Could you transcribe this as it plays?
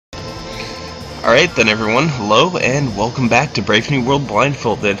Alright then everyone, hello and welcome back to Brave New World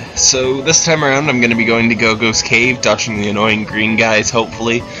Blindfolded. So this time around I'm going to be going to Gogo's cave, dodging the annoying green guys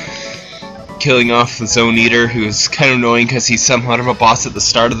hopefully, killing off the Zone Eater, who's kind of annoying because he's somewhat of a boss at the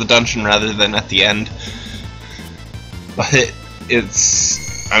start of the dungeon rather than at the end. But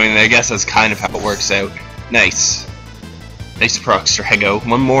I guess that's kind of how it works out. Nice. Nice proc, Strago.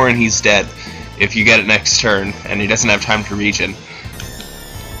 One more and he's dead, if you get it next turn, and he doesn't have time to regen.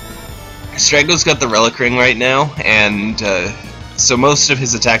 Strago's got the Relic Ring right now, and so most of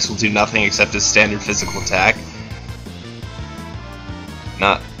his attacks will do nothing except his standard physical attack.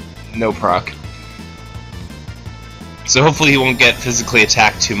 No proc. So hopefully he won't get physically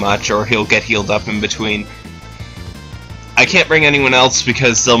attacked too much, or he'll get healed up in between. I can't bring anyone else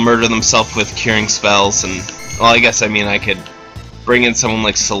because they'll murder themselves with curing spells, and well, I could bring in someone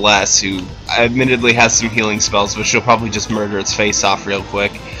like Celeste, who admittedly has some healing spells, but she'll probably just murder its face off real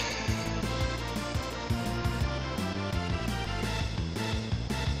quick.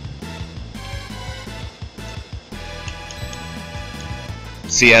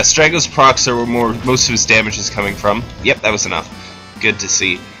 So yeah, Strago's procs are where most of his damage is coming from. Yep, that was enough. Good to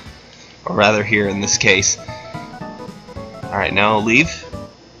see. Or rather here in this case. Alright, now I'll leave.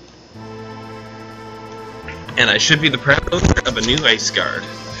 And I should be the proud owner of a new Ice Guard.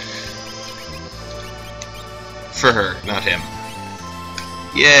 For her, not him.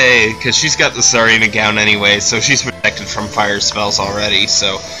 Yay, because she's got the Tsarina gown anyway, so she's protected from fire spells already,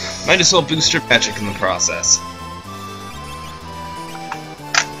 so might as well boost her magic in the process.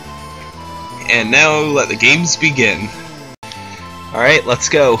 And now let the games begin. Alright, let's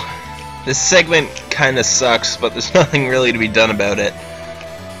go. This segment kinda sucks, but there's nothing really to be done about it.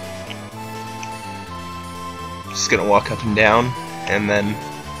 Just gonna walk up and down, and then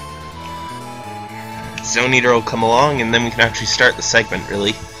Zone Eater will come along, and then we can actually start the segment,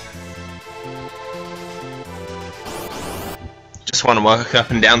 really. Just want to walk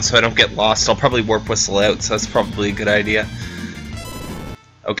up and down so I don't get lost. I'll probably warp whistle out, so that's probably a good idea.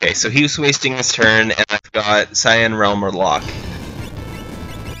 Okay, so he was wasting his turn, and I've got Cyan, Realm, or Lock.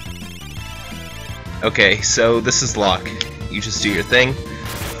 Okay, so this is Lock. You just do your thing.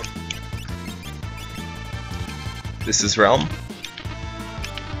 This is Realm.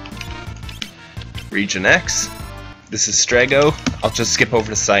 Region X. This is Strago. I'll just skip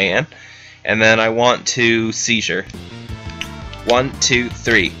over to Cyan. And then I want to Seizure. 1, 2,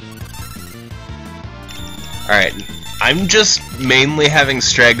 3. Alright. I'm just mainly having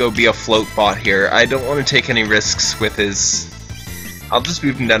Strago be a float bot here. I don't want to take any risks with his... I'll just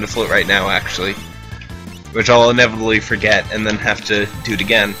move him down to float right now, actually. Which I'll inevitably forget and then have to do it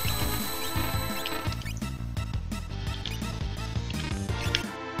again.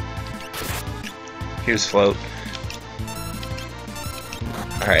 Here's float.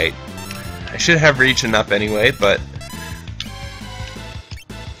 Alright. I should have region up anyway, but...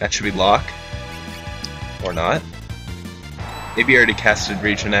 that should be Lock. Or not. Maybe I already casted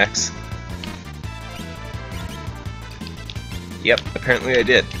Region X. Yep, apparently I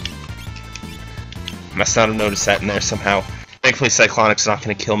did. Must not have noticed that in there somehow. Thankfully Cyclonic's not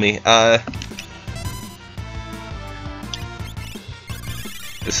going to kill me.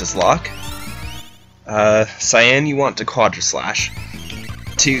 This is Lock. Cyan, you want to Quadra Slash.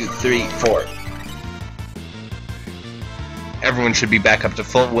 2, 3, 4. Everyone should be back up to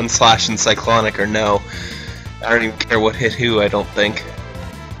full 1 slash in Cyclonic or no. I don't even care what hit who, I don't think.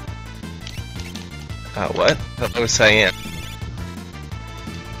 What? That was Cyan.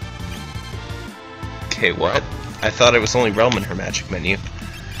 Okay, what? I thought it was only Realm in her magic menu.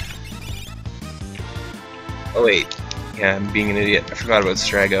 Oh wait. Yeah, I'm being an idiot. I forgot about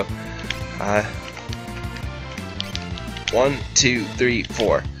Strago. 1, 2, 3,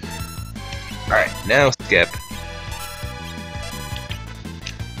 4. Alright, now skip.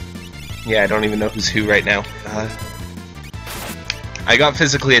 Yeah, I don't even know who's who right now. I got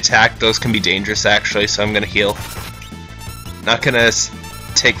physically attacked. Those can be dangerous, actually, so I'm gonna heal. Not gonna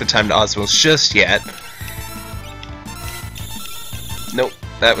take the time to Osmos just yet. Nope,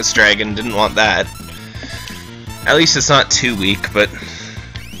 that was Dragon. Didn't want that. At least it's not too weak, but...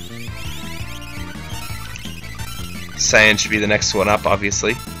 Cyan should be the next one up,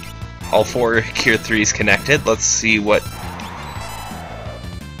 obviously. All 4 Cure 3s connected. Let's see what...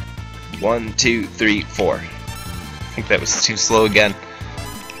 1, 2, 3, 4. I think that was too slow again.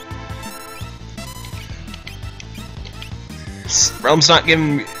 Realm's not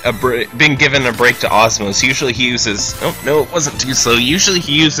being given a break to Osmos. Usually he uses... Oh, no, it wasn't too slow. Usually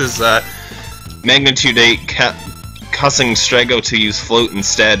he uses Magnitude 8, causing Strago to use Float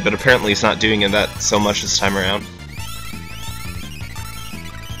instead, but apparently he's not doing that so much this time around.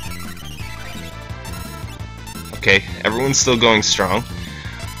 Okay, everyone's still going strong.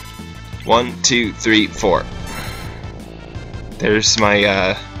 1, 2, 3, 4. There's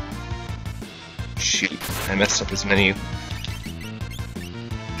my, shoot, I messed up his menu.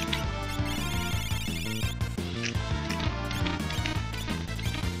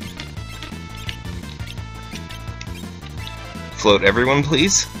 Float everyone,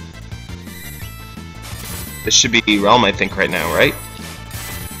 please. This should be Realm, I think, right now, right?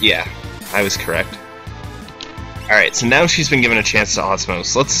 Yeah, I was correct. Alright, so now she's been given a chance to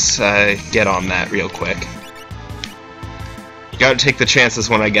Osmos. Let's get on that real quick. You gotta take the chances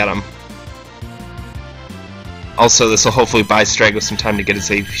when I get them. Also, this will hopefully buy Strago some time to get his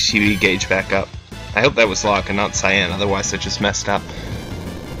ATV gauge back up. I hope that was Locke and not Cyan, otherwise I just messed up.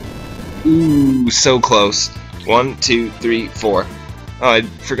 Ooh, so close. 1, 2, 3, 4. Oh, I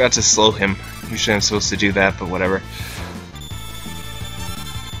forgot to slow him. Usually I'm supposed to do that, but whatever.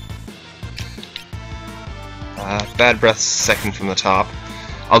 Bad Breath's second from the top.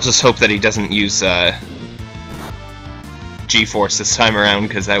 I'll just hope that he doesn't use G-Force this time around,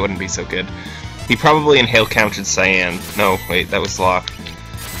 because that wouldn't be so good. He probably inhale counted Cyan. No, wait, that was Locke.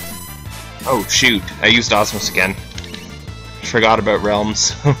 Oh, shoot. I used Osmos again. Forgot about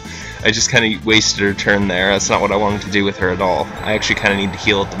Realms. I just kind of wasted her turn there. That's not what I wanted to do with her at all. I actually kind of need to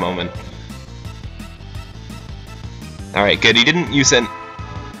heal at the moment. Alright, good. He didn't use it.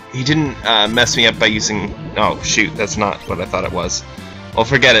 He didn't mess me up by using... Oh, shoot. That's not what I thought it was. Well,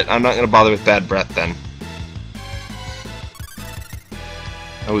 forget it. I'm not going to bother with Bad Breath then.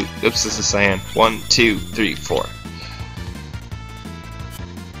 Oh, oops, this is Cyan. 1, 2, 3, 4.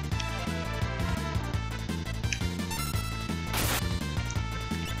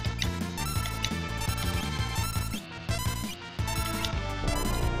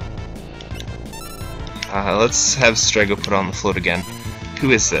 Let's have Strago put on the float again.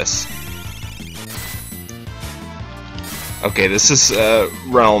 Who is this? Okay, this is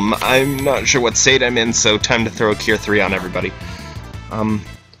Realm. I'm not sure what state I'm in, so time to throw a Cure 3 on everybody.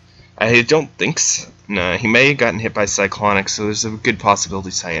 I don't think so. No, he may have gotten hit by Cyclonic, so there's a good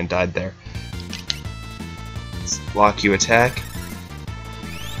possibility Cyan died there. Let's block you attack.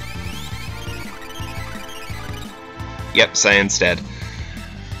 Yep, Cyan's dead.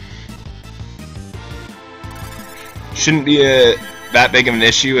 Shouldn't be that big of an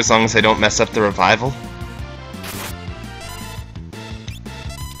issue as long as I don't mess up the revival.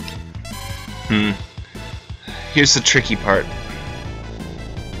 Here's the tricky part.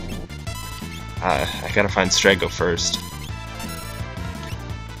 I gotta find Strago first.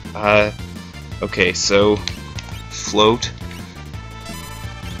 Okay, so float.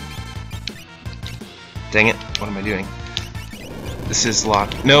 Dang it, what am I doing? This is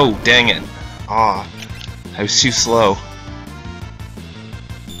locked. No, dang it. Ah, I was too slow.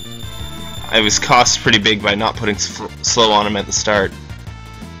 I was cost pretty big by not putting slow on him at the start.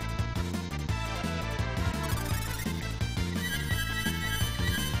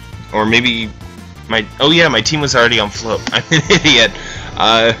 Or maybe my... Oh yeah, my team was already on float. I'm an idiot.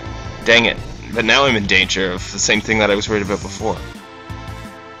 Dang it. But now I'm in danger of the same thing that I was worried about before.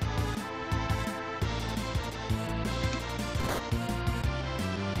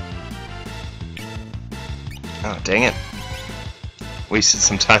 Oh, dang it. Wasted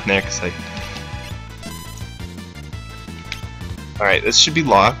some time there, because I... Alright, this should be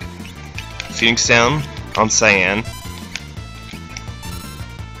locked. Phoenix down on Cyan.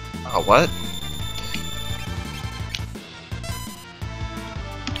 Oh, what?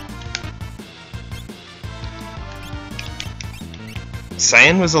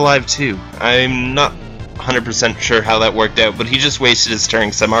 Cyan was alive too. I'm not 100% sure how that worked out, but he just wasted his turn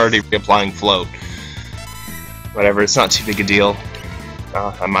because I'm already reapplying float. Whatever, it's not too big a deal.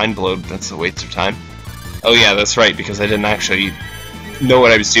 I'm mind-blowed, that's a waste of time. Oh yeah, that's right, because I didn't actually know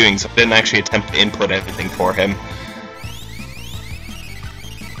what I was doing, so I didn't actually attempt to input everything for him.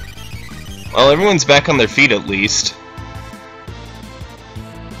 Well, everyone's back on their feet at least.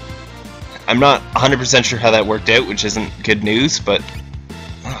 I'm not 100% sure how that worked out, which isn't good news, but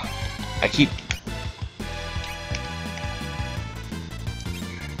I keep...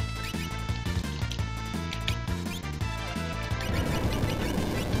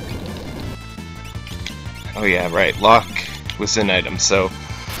 Oh yeah, right, Lock was an item, so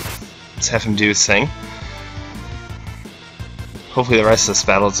let's have him do his thing. Hopefully the rest of this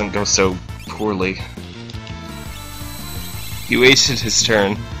battle doesn't go so poorly. He wasted his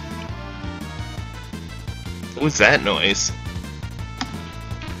turn. What was that noise?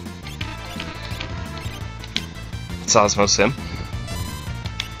 Let's Osmos him.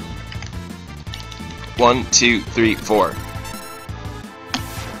 1, 2, 3, 4.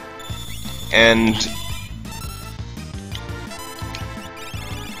 And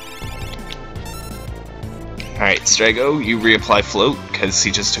Alright, Strago, you reapply float, because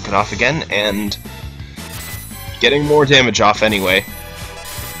he just took it off again, and getting more damage off anyway.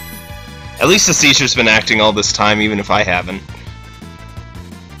 At least the seizure's been acting all this time, even if I haven't.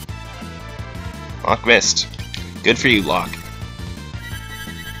 Lock missed. Good for you, Lock.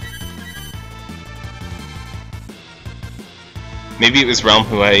 Maybe it was Realm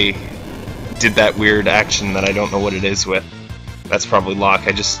who I did that weird action that I don't know what it is with. That's probably Lock.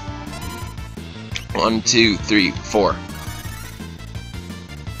 I just... 1, 2, 3, 4.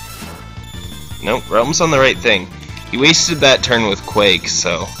 Nope, Realm's on the right thing. He wasted that turn with Quake,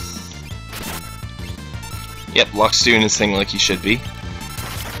 so... Yep, Lock's doing his thing like he should be.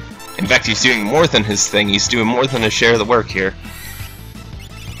 In fact, he's doing more than his thing. He's doing more than a share of the work here.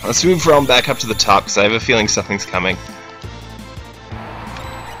 Let's move Realm back up to the top, because I have a feeling something's coming.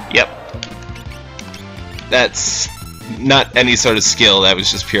 Yep. That's not any sort of skill, that was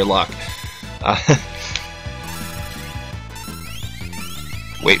just pure luck.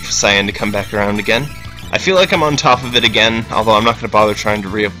 Wait for Cyan to come back around again. I feel like I'm on top of it again, although I'm not going to bother trying to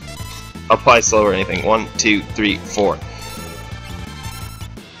reapply slow or anything. 1, 2, 3, 4.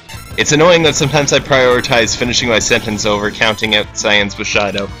 It's annoying that sometimes I prioritize finishing my sentence over counting out Cyan's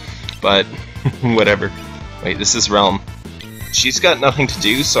Bushido, but whatever. Wait, this is Realm. She's got nothing to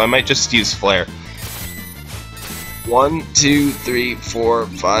do, so I might just use Flare. 1, 2, 3, 4,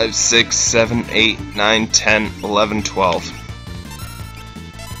 5, 6, 7, 8, 9, 10, 11, 12.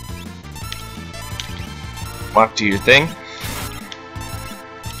 Lock, do your thing.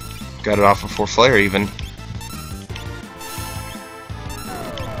 Got it off before Flare, even.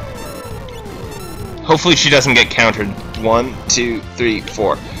 Hopefully she doesn't get countered. 1, 2, 3,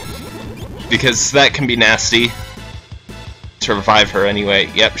 4. Because that can be nasty. To revive her anyway.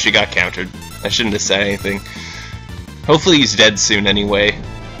 Yep, she got countered. I shouldn't have said anything. Hopefully he's dead soon anyway.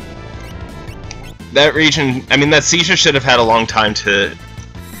 That region, I mean, that seizure should have had a long time to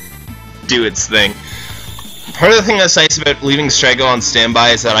do its thing. Part of the thing that's nice about leaving Strago on standby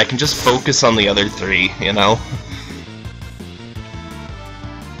is that I can just focus on the other three, you know?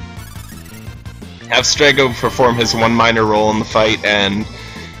 Have Strago perform his one minor role in the fight, and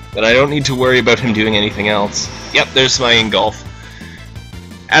then I don't need to worry about him doing anything else. Yep, there's my engulf.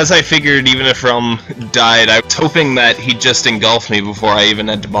 As I figured, even if Realm died, I was hoping that he'd just engulf me before I even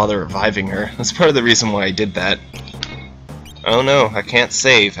had to bother reviving her. That's part of the reason why I did that. Oh no, I can't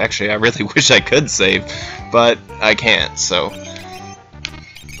save. Actually, I really wish I could save, but I can't, so...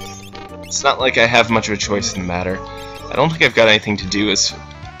 It's not like I have much of a choice in the matter. I don't think I've got anything to do as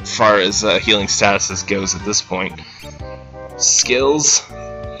far as healing statuses goes at this point. Skills...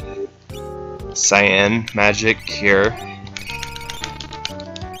 Cyan, Magic, Cure.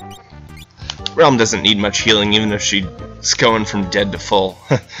 Realm doesn't need much healing, even if she's going from dead to full.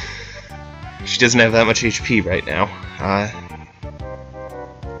 She doesn't have that much HP right now.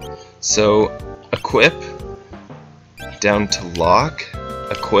 So, equip, down to lock,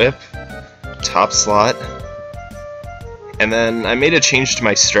 equip, top slot, and then I made a change to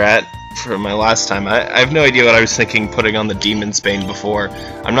my strat for my last time. I have no idea what I was thinking putting on the Demon's Bane before.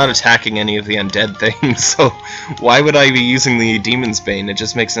 I'm not attacking any of the undead things, so why would I be using the Demon's Bane? It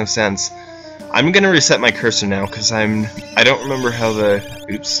just makes no sense. I'm gonna reset my cursor now, because I don't remember how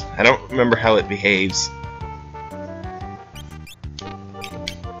I don't remember how it behaves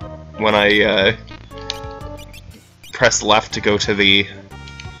when I press left to go to the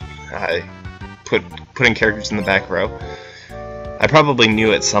putting characters in the back row. I probably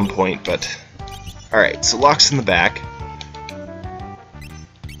knew at some point, but alright, so Lock's in the back.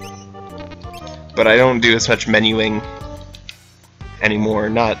 But I don't do as much menuing anymore,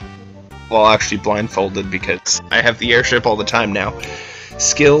 not well, actually blindfolded, because I have the airship all the time now.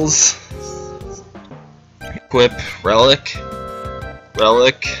 Skills, equip, relic,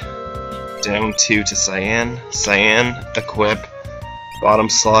 down 2 to Cyan, equip, bottom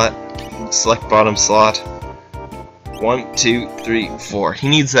slot, select bottom slot, 1, 2, 3, 4. He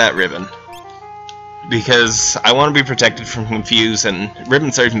needs that ribbon, because I want to be protected from Confuse, and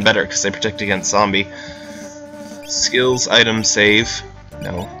ribbons are even better because they protect against zombie. Skills, item, save,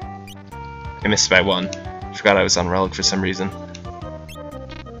 no. I missed by 1. Forgot I was on Relic for some reason.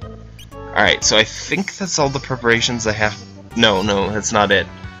 Alright, so I think that's all the preparations I have. No, that's not it.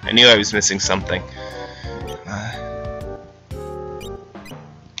 I knew I was missing something.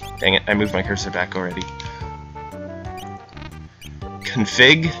 Dang it, I moved my cursor back already.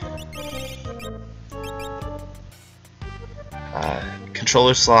 Config.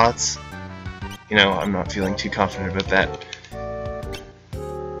 Controller slots. You know, I'm not feeling too confident about that.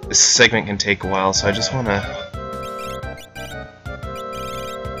 This segment can take a while, so I just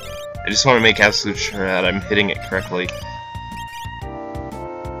just want to make absolute sure that I'm hitting it correctly.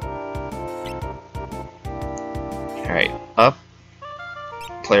 Alright, up.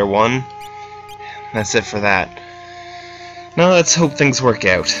 Player 1. That's it for that. Now let's hope things work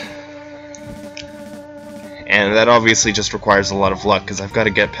out. And that obviously just requires a lot of luck, because I've got to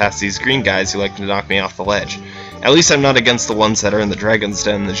get past these green guys who like to knock me off the ledge. At least I'm not against the ones that are in the Dragon's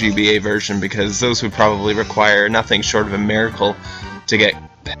Den, the GBA version, because those would probably require nothing short of a miracle to get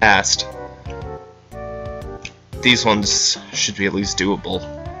past. These ones should be at least doable.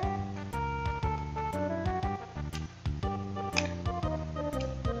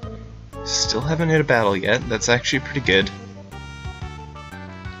 Still haven't hit a battle yet. That's actually pretty good.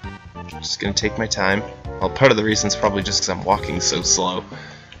 Just gonna take my time. Well, part of the reason is probably just because I'm walking so slow.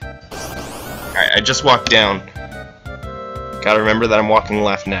 Alright, I just walked down. Gotta remember that I'm walking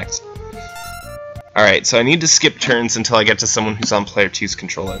left next. Alright, so I need to skip turns until I get to someone who's on player 2's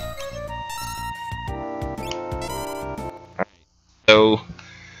controller. Alright, so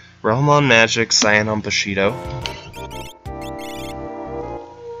Realm on Magic, Cyan on Bushido.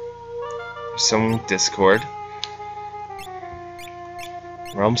 There's someone with Discord.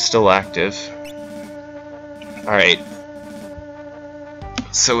 Realm's still active. Alright.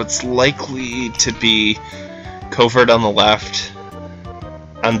 So it's likely to be Covert on the left,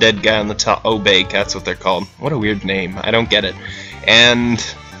 undead guy on the top, Obake, that's what they're called. What a weird name, I don't get it. And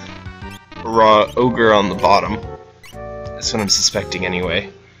Ogre on the bottom. That's what I'm suspecting anyway.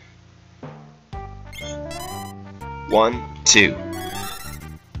 1, 2.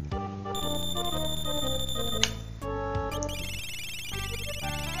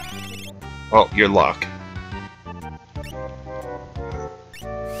 Oh, you're locked.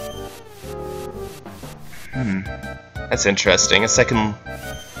 That's interesting. A second...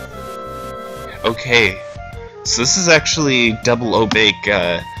 Okay. So this is actually double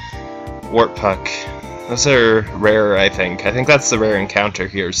Obake, Wart Puck. Those are rare, I think. I think that's the rare encounter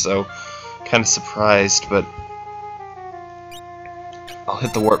here, so... Kinda surprised, but... I'll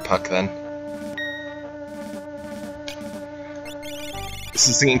hit the Wart Puck then. This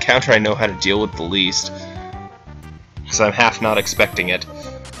is the encounter I know how to deal with the least. So I'm half not expecting it.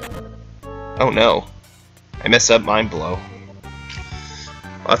 Oh no. I messed up Mindblow. Well,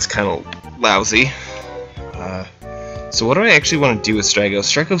 that's kind of lousy. So what do I actually want to do with Strago?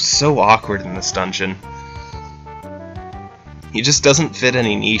 Strago's so awkward in this dungeon. He just doesn't fit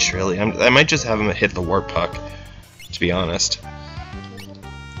any niche, really. I might just have him hit the Wart Puck, to be honest.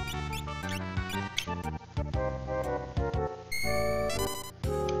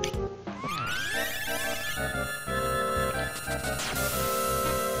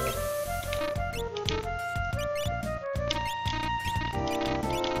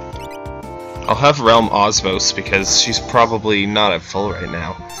 I'll have Realm Osmos because she's probably not at full right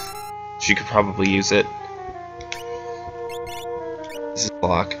now. She could probably use it. This is a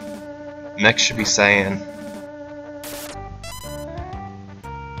block. Next should be Cyan.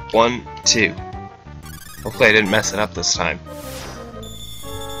 1, 2. Hopefully I didn't mess it up this time.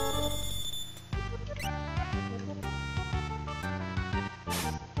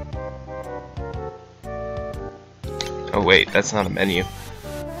 Oh wait, that's not a menu.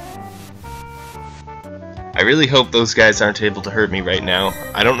 I really hope those guys aren't able to hurt me right now.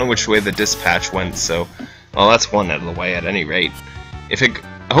 I don't know which way the dispatch went, so... Well, that's one out of the way at any rate. If it...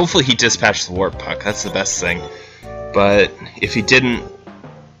 Hopefully he dispatched the Wart Puck, that's the best thing. But if he didn't,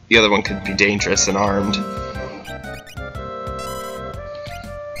 the other one could be dangerous and armed.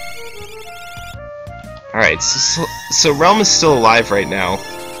 Alright, so Realm is still alive right now.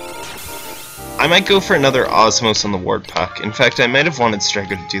 I might go for another Osmos on the Wart Puck. In fact, I might have wanted Strago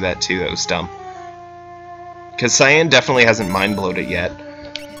to do that too, that was dumb. Because Cyan definitely hasn't mind-blowed it yet.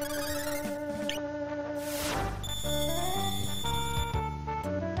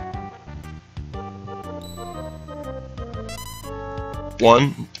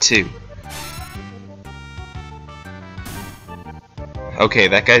 One, two. Okay,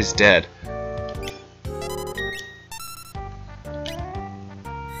 that guy's dead.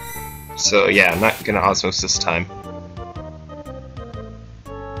 So yeah, I'm not gonna Osmos this time.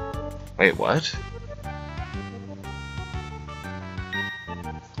 Wait, what?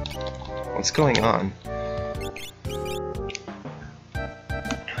 What's going on?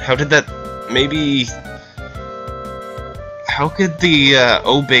 How did that... maybe... How could the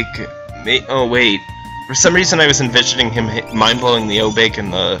Obake... oh wait, for some reason I was envisioning him mind-blowing the Obake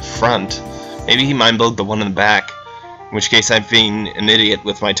in the front. Maybe he mind-blowed the one in the back, in which case I'm being an idiot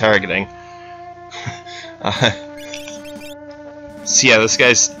with my targeting. So yeah, this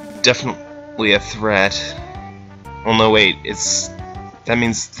guy's definitely a threat. Well no wait, it's... that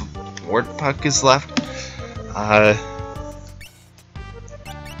means... Wart Puck is left.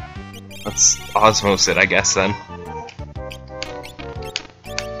 Let's Osmos it, I guess, then.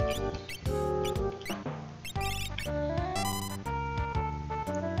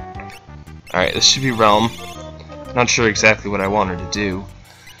 Alright, this should be Realm. Not sure exactly what I want her to do.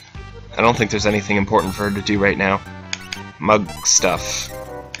 I don't think there's anything important for her to do right now. Mug stuff.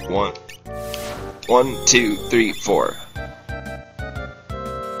 1, 2, 3, 4.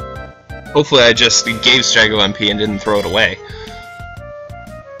 Hopefully I just gave Strago MP and didn't throw it away.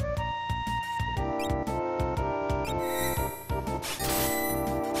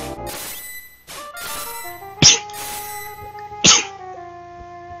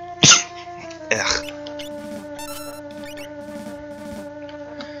 Ugh.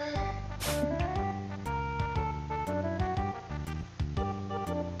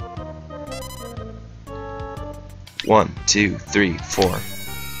 One, 2, 3, 4.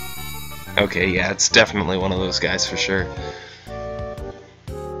 Okay, yeah, it's definitely one of those guys for sure.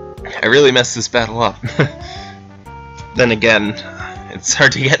 I really messed this battle up. Then again, it's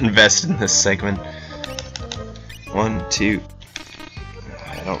hard to get invested in this segment. 1, 2.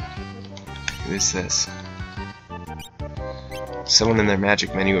 I don't. Who is this? Someone in their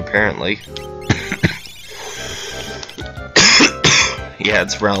magic menu, apparently. Yeah,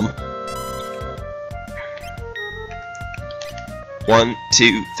 it's Realm. 1,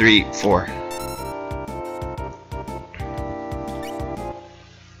 2, 3, 4.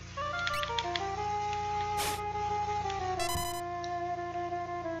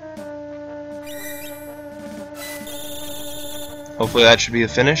 Hopefully that should be a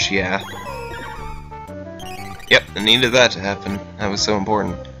finish, yeah. Yep, I needed that to happen. That was so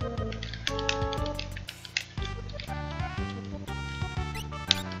important.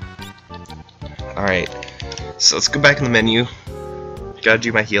 Alright, so let's go back in the menu. Gotta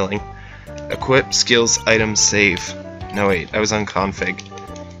do my healing. Equip, skills, items, save. No wait, I was on config.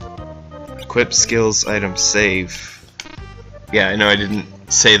 Equip, skills, items, save. Yeah, I know I didn't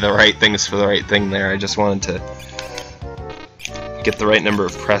say the right things for the right thing there, I just wanted to get the right number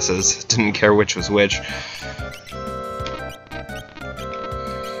of presses. Didn't care which was which.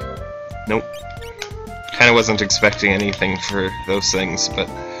 Nope. Kinda wasn't expecting anything for those things, but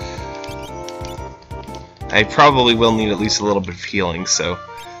I probably will need at least a little bit of healing, so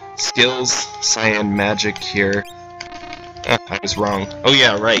skills, Cyan, magic here. I was wrong. Oh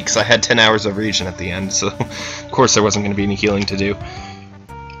yeah, right, because I had 10 hours of regen at the end, so of course there wasn't going to be any healing to do.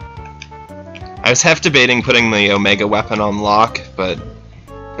 I was half debating putting the Omega weapon on lock, but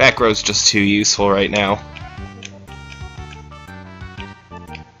back row's just too useful right now.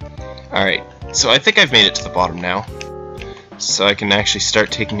 Alright, so I think I've made it to the bottom now. So I can actually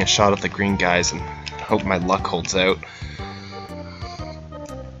start taking a shot at the green guys and hope my luck holds out.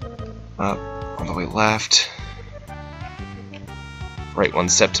 All the way left. Right one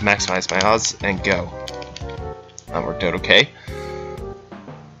step to maximize my odds, and go. That worked out okay.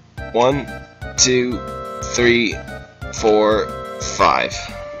 1, 2, 3, 4, 5.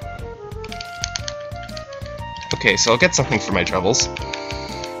 Okay, so I'll get something for my troubles.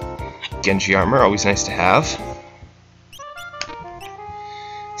 Genji armor, always nice to have.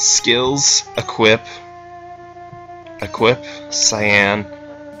 Skills, equip, Cyan,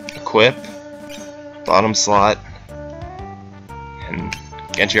 equip, bottom slot, and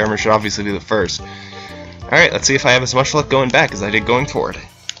Genji armor should obviously be the first. Alright, let's see if I have as much luck going back as I did going forward.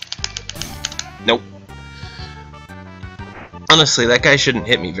 Nope. Honestly, that guy shouldn't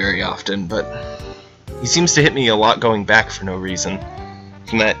hit me very often, but he seems to hit me a lot going back for no reason.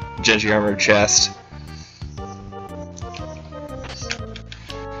 From that Genji armor chest.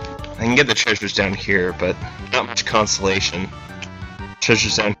 I can get the treasures down here, but not much consolation.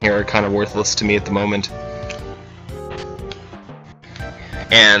 Treasures down here are kind of worthless to me at the moment.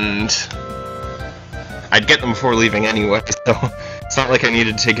 And I'd get them before leaving anyway, so it's not like I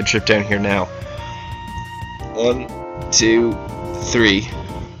needed to take a trip down here now. 1, 2, 3.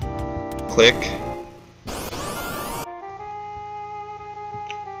 Click.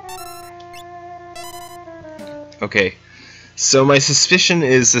 Okay. So my suspicion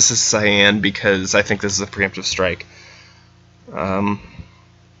is this is Cyan because I think this is a preemptive strike.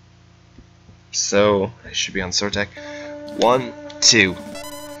 So I should be on Sortek. 1, 2.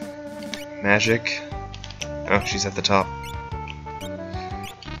 Magic. Oh, she's at the top.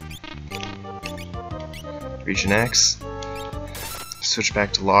 Region X. Switch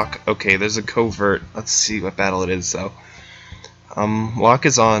back to lock. Okay, there's a covert. Let's see what battle it is though. Lock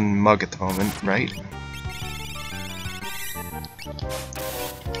is on Mug at the moment, right?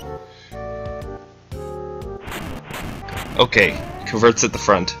 Okay, Coverts at the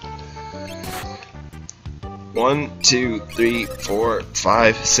front. 1, 2, 3, 4,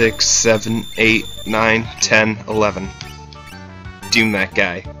 5, 6, 7, 8, 9, 10, 11. Doom that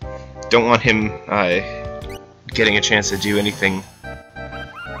guy. Don't want him getting a chance to do anything.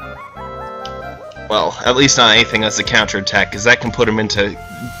 Well, at least not anything as a counterattack, because that can put him into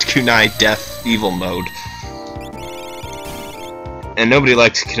kunai death evil mode. And nobody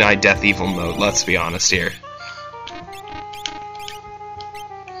likes kunai death evil mode, let's be honest here.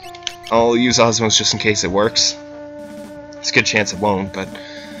 I'll use Osmos just in case it works. It's a good chance it won't, but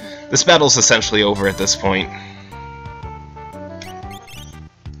this battle's essentially over at this point.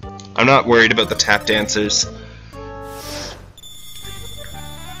 I'm not worried about the tap dancers.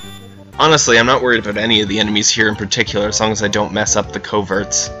 Honestly, I'm not worried about any of the enemies here in particular, as long as I don't mess up the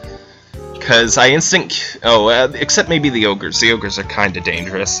coverts. Because I instinct... Oh, except maybe the ogres. The ogres are kinda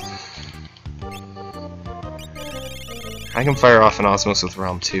dangerous. I can fire off an Osmos with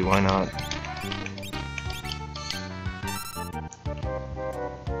Realm too, why not?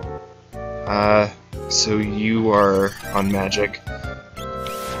 So you are on magic.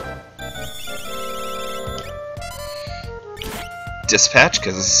 Dispatch,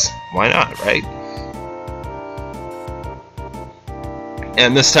 because why not, right?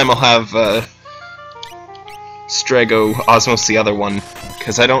 And this time I'll have Strago Osmos the other one,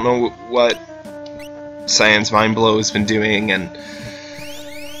 because I don't know what Cyan's Mindblow has been doing, and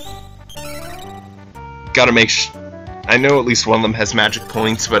gotta make I know at least one of them has magic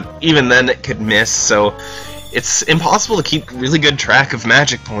points, but even then it could miss, so it's impossible to keep really good track of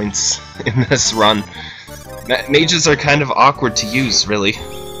magic points in this run. Mages are kind of awkward to use, really.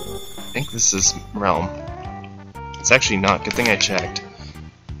 I think this is Realm. It's actually not. Good thing I checked.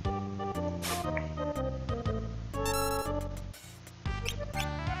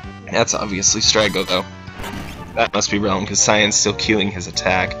 That's obviously Strago, though. That must be Realm, because Cyan's still queuing his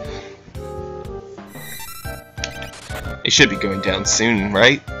attack. He should be going down soon,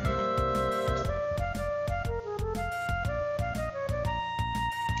 right?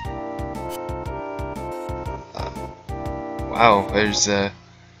 Wow, there's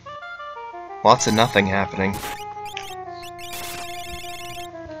lots of nothing happening.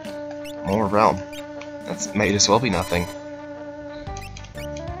 More Realm. That might as well be nothing.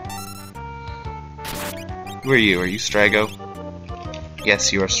 Who are you? Are you Strago?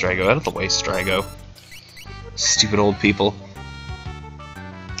 Yes, you are Strago. Out of the way, Strago. Stupid old people.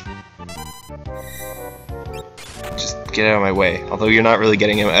 Just get out of my way. Although you're not really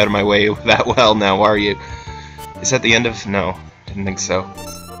getting out of my way that well now, are you? Is that the end of... No, didn't think so.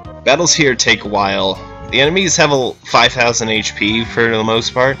 Battles here take a while. The enemies have a 5,000 HP for the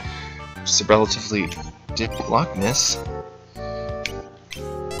most part. Just a relatively... Did block miss?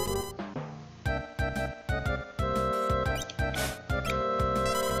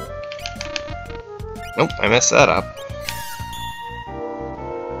 Nope, I messed that up.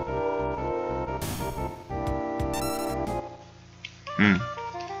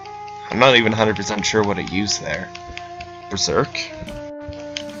 I'm not even 100% sure what it used there. Berserk?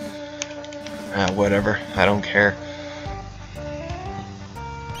 Whatever. I don't care.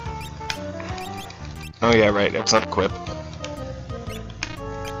 Oh yeah, right. It's not equip.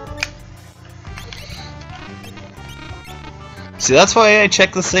 See, that's why I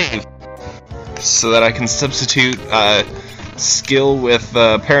check the save. So that I can substitute skill with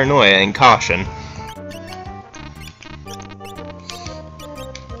paranoia and caution.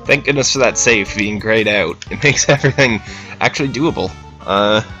 Thank goodness for that save being grayed out. It makes everything actually doable.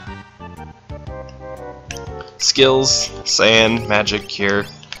 Skills, Cyan, magic, cure.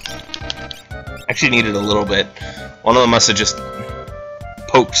 Actually needed a little bit. One of them must have just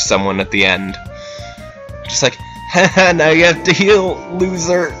poked someone at the end. Just like, haha, now you have to heal,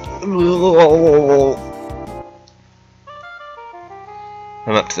 loser.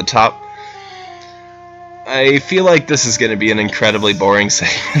 I'm up to the top. I feel like this is going to be an incredibly boring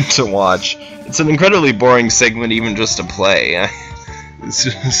segment to watch. It's an incredibly boring segment even just to play. It's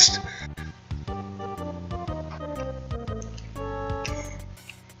just...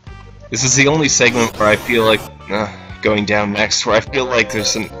 This is the only segment where I feel like, going down next, where I feel like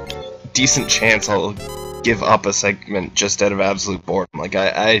there's a decent chance I'll give up a segment just out of absolute boredom. Like,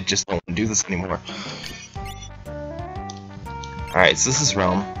 I just don't want to do this anymore. Alright, so this is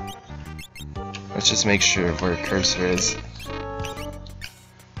Realm. Let's just make sure where cursor is.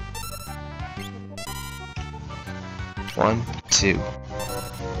 One, two.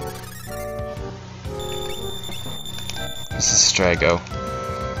 This is Strago.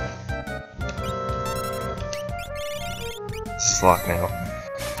 This is locked now.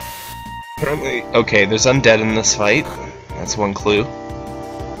 Apparently, okay, there's undead in this fight. That's one clue.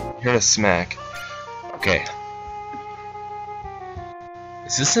 You're a smack. Okay,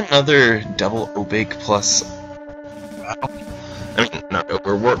 Is this another double Obake plus battle? I mean, not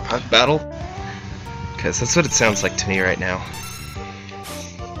Ogre, Wart Puck battle? Because that's what it sounds like to me right now.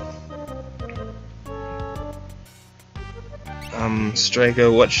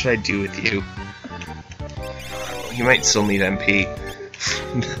 Strago, what should I do with you? You might still need MP.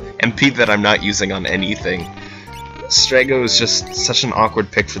 MP that I'm not using on anything. Strago is just such an awkward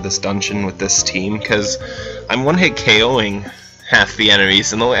pick for this dungeon with this team, because I'm one-hit KOing half the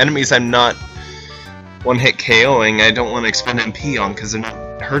enemies, and the enemies I'm not one-hit KOing, I don't want to expend MP on because they're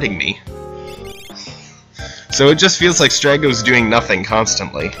not hurting me. So it just feels like Strago's doing nothing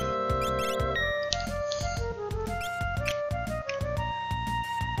constantly.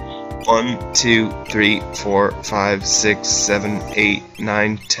 One, 2, 3, 4, 5, 6, 7, 8,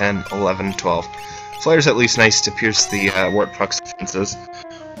 9, 10, 11, 12. Flare's at least nice to pierce the Wart Pucks defenses.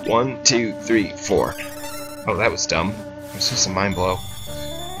 1, 2, 3, 4. Oh, that was dumb. It's just a Mindblow.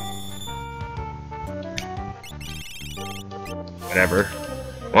 Whatever.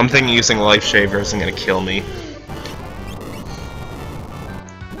 One thing using Lifeshaver isn't gonna kill me.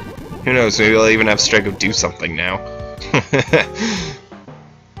 Who knows, maybe I'll even have Strago do something now.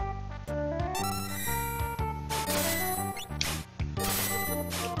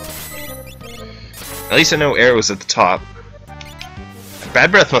 At least I know Arrow's at the top.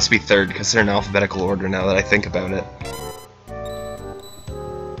 Bad Breath must be third, because they're in alphabetical order now that I think about it.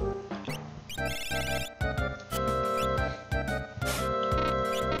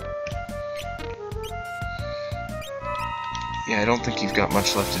 Yeah, I don't think you've got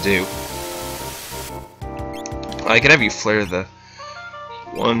much left to do. I could have you flare the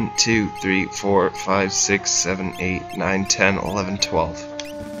 1, 2, 3, 4, 5, 6, 7, 8, 9, 10, 11, 12.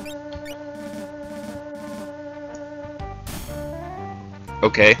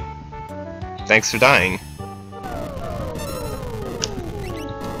 Okay. Thanks for dying.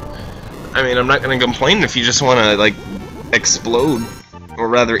 I mean, I'm not gonna complain if you just wanna, like, explode. Or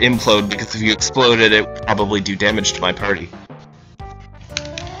rather, implode, because if you exploded, it would probably do damage to my party.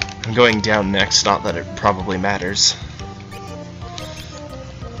 I'm going down next, not that it probably matters.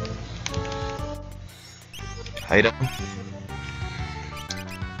 Item.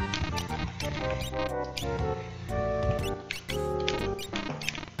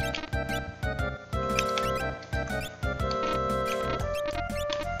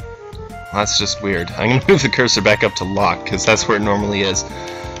 That's just weird. I'm gonna move the cursor back up to lock, because that's where it normally is.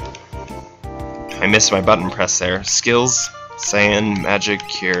 I missed my button press there. Skills, Cyan, Magic,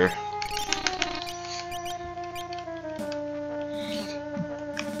 Cure.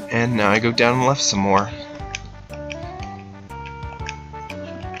 And now I go down and left some more.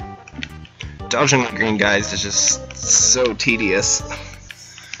 Dodging the green guys is just so tedious.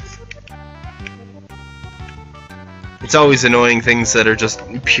 It's always annoying things that are just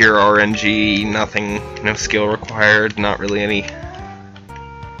pure RNG, nothing, no skill required, not really any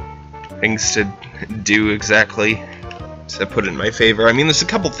things to do exactly to put it in my favor. I mean, there's a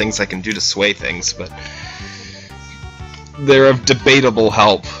couple things I can do to sway things, but they're of debatable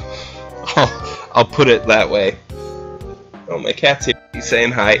help. I'll put it that way. Oh, my cat's here. He's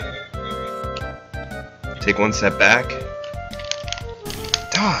saying hi. Take one step back.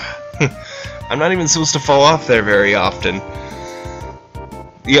 I'm not even supposed to fall off there very often.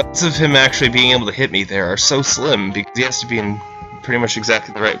 The odds of him actually being able to hit me there are so slim because he has to be in pretty much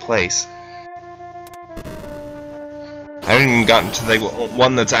exactly the right place. I haven't even gotten to the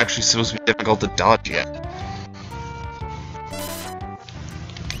one that's actually supposed to be difficult to dodge yet.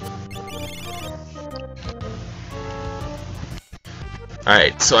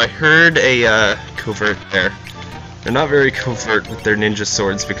 Alright, so I heard a covert there. They're not very covert with their ninja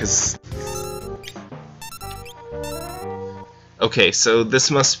swords because... Okay, so this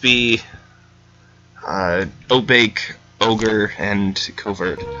must be Obake, Ogre, and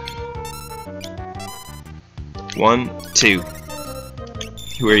Covert. 1, 2.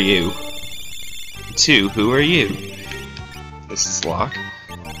 Who are you? 2. Who are you? This is Lock.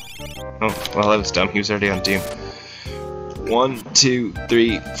 Oh, well, that was dumb. He was already on Doom. 1, 2,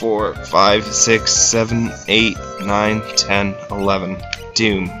 3, 4, 5, 6, 7, 8, 9, 10, 11.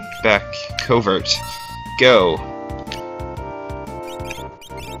 Doom. Back. Covert. Go.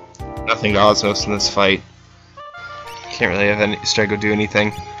 Nothing to Osmos in this fight. Can't really have any Strago do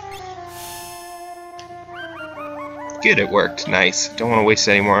anything. Good, it worked. Nice. Don't want to waste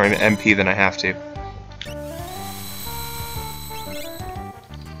any more MP than I have to.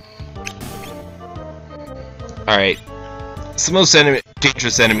 Alright. So most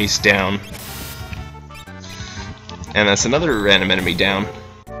dangerous enemies down. And that's another random enemy down.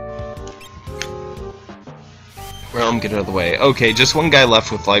 Realm, get out of the way. Okay, just one guy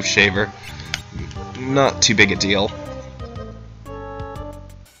left with Lifeshaver. Not too big a deal.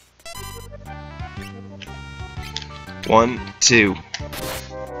 One, two.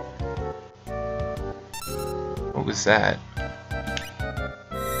 What was that?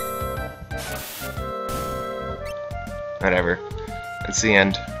 Whatever. That's the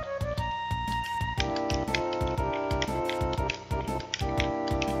end.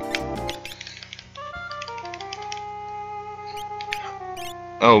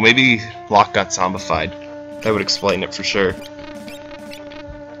 Oh, maybe Locke got zombified. That would explain it for sure.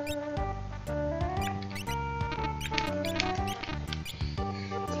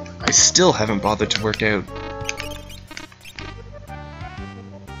 I still haven't bothered to work out.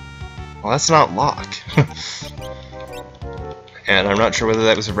 Well, that's not Locke. And I'm not sure whether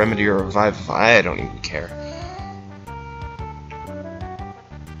that was a remedy or a revive. I don't even care.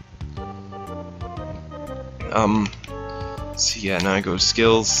 So yeah, now I go to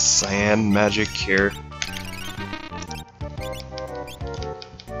skills, Cyan, magic, here.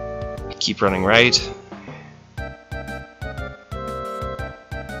 Keep running right.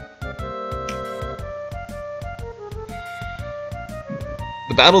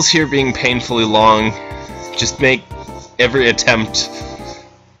 The battles here being painfully long just make every attempt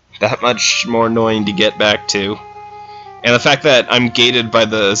that much more annoying to get back to. And the fact that I'm gated by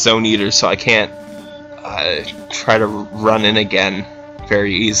the Zone Eater, so I can't try to run in again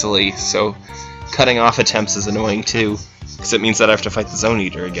very easily, so cutting off attempts is annoying too, because it means that I have to fight the Zone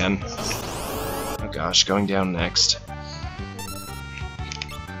Eater again. Oh gosh, going down next.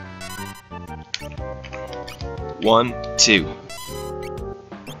 1, 2.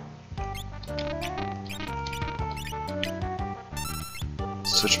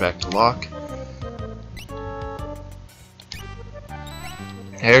 Switch back to Locke.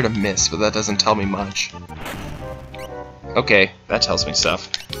 I heard a miss, but that doesn't tell me much. Okay, that tells me stuff.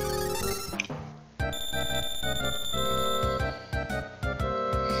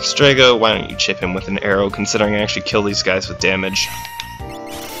 Strago, why don't you chip him with an arrow, considering I actually kill these guys with damage.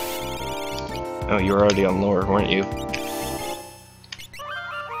 Oh, you were already on lore, weren't you?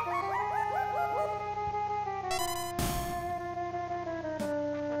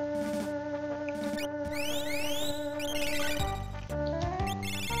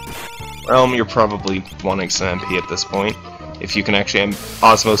 Realm, you're probably wanting some MP at this point, if you can actually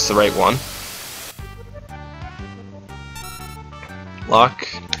Osmos the right one. Locke,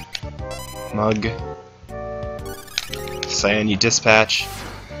 Mug, Cyan, you dispatch,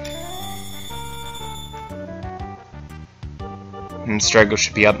 and Strago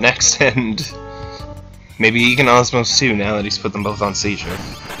should be up next, and maybe he can Osmos too now that he's put them both on seizure.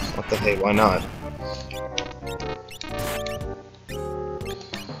 What the hey, why not?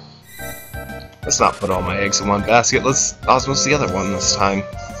 Let's not put all my eggs in one basket, let's Osmos the other one this time.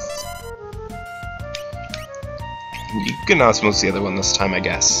 You can Osmos the other one this time, I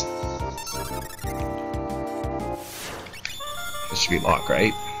guess. This should be Locke,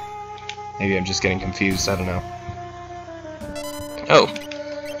 right? Maybe I'm just getting confused, I don't know. Oh.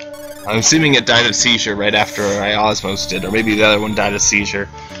 I'm assuming it died of seizure right after I Osmosed it, or maybe the other one died of seizure.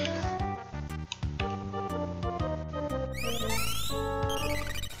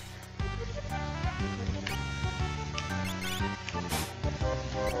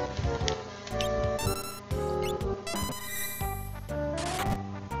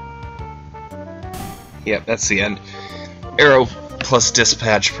 Yep, that's the end. Arrow plus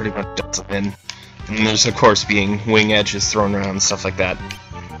dispatch pretty much does it in. And there's of course being wing edges thrown around and stuff like that.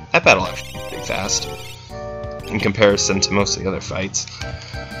 That battle actually was pretty fast in comparison to most of the other fights.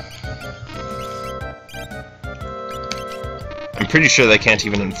 I'm pretty sure they can't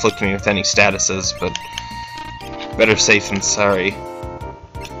even inflict me with any statuses, but better safe than sorry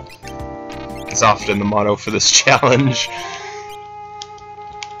is often the motto for this challenge.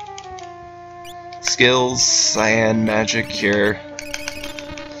 Skills, Cyan, magic, cure.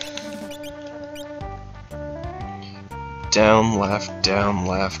 Down, left, down,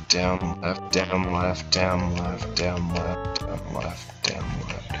 left, down, left, down, left, down, left, down, left, down, left, down,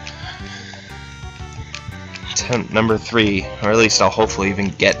 left. Attempt number 3, or at least I'll hopefully even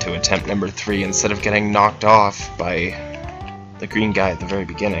get to attempt number 3 instead of getting knocked off by the green guy at the very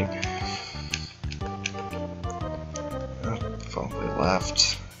beginning. Fall to the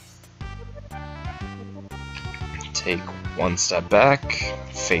left. Take one step back,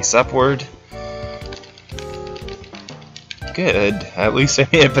 face upward. Good, at least I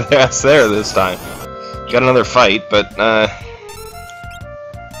made it past there this time. Got another fight, but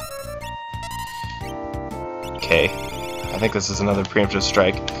okay. I think this is another preemptive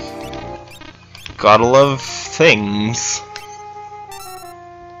strike. Gotta love things.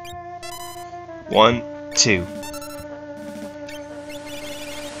 1, 2.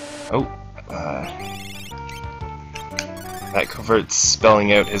 Oh, that Coverts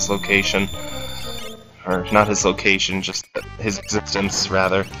spelling out his location. Or, not his location, just his existence,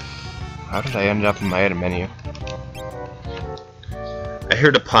 rather. How did I end up in my item menu? I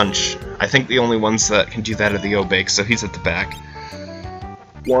heard a punch. I think the only ones that can do that are the Obake, so he's at the back.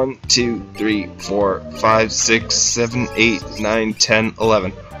 1, 2, 3, 4, 5, 6, 7, 8, 9, 10,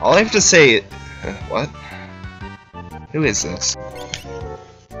 11. All I have to say... what? Who is this?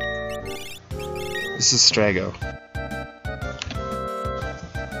 This is Strago.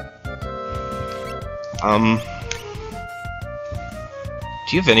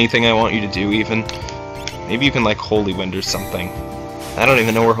 Do you have anything I want you to do, even? Maybe you can, like, Holy Wind or something. I don't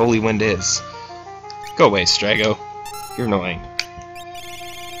even know where Holy Wind is. Go away, Strago. You're annoying.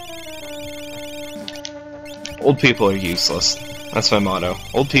 Old people are useless. That's my motto.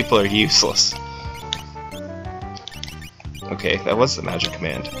 Old people are useless. Okay, that was the magic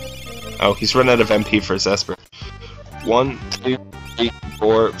command. Oh, he's run out of MP for his Esper. 1, 2, 3,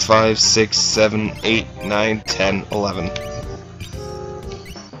 4, 5, 6, 7, 8, 9, 10, 11.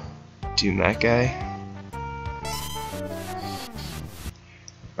 Doom that guy.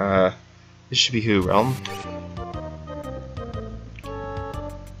 This should be who, Realm?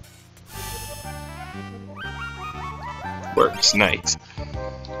 Works, nice.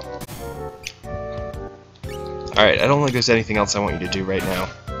 Alright, I don't think there's anything else I want you to do right now.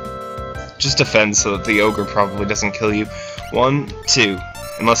 Just defend so that the ogre probably doesn't kill you. 1, 2.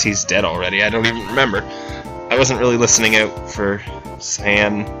 Unless he's dead already, I don't even remember. I wasn't really listening out for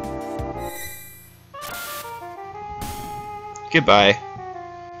Cyan. Goodbye.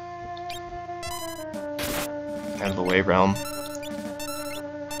 Out of the way, Realm.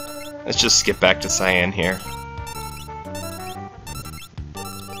 Let's just skip back to Cyan here.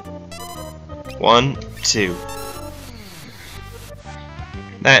 1, 2.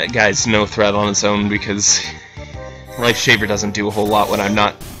 That guy's no threat on his own because Lifeshaver doesn't do a whole lot when I'm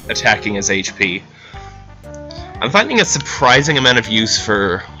not attacking his HP. I'm finding a surprising amount of use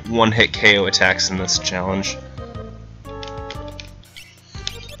for one-hit KO attacks in this challenge.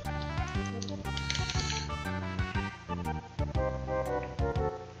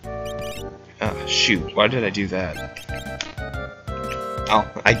 Ah, shoot, why did I do that?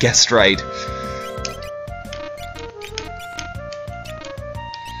 Oh, I guessed right.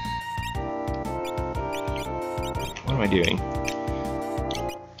 What am I doing?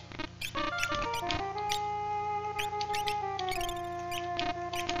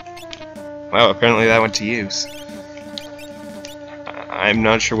 Wow, apparently that went to use. I'm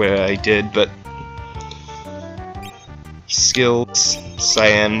not sure what I did, but... skills,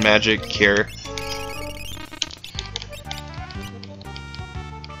 Cyan, magic, cure.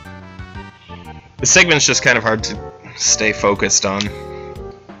 The segment's just kind of hard to stay focused on.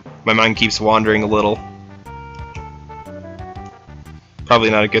 My mind keeps wandering a little. Probably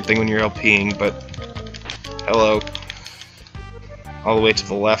not a good thing when you're LPing, but... hello. All the way to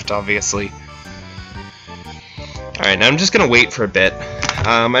the left, obviously. Alright, now I'm just gonna wait for a bit.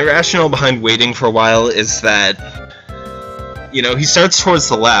 My rationale behind waiting for a while is that... you know, he starts towards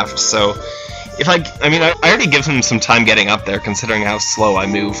the left, so... if I mean, I already give him some time getting up there, considering how slow I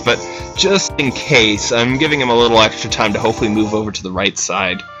move, but just in case, I'm giving him a little extra time to hopefully move over to the right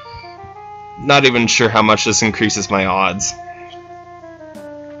side. Not even sure how much this increases my odds.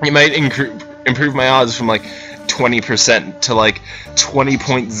 It might improve my odds from like 20% to like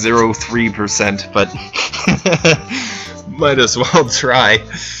 20.03%, but might as well try.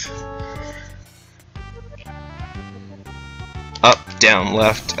 Up, down,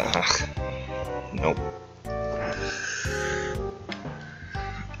 left. Ugh. Nope.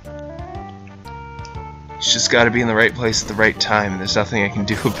 It's just gotta be in the right place at the right time. There's nothing I can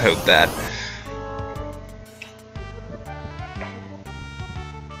do about that.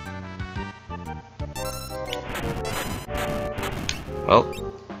 Well,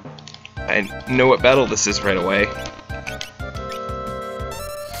 I know what battle this is right away.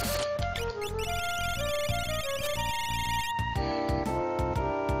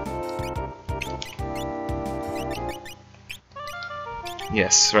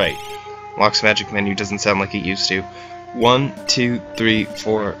 Yes, right. Locke's magic menu doesn't sound like it used to. 1, 2, 3,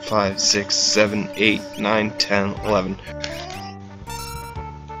 4, 5, 6, 7, 8, 9, 10, 11.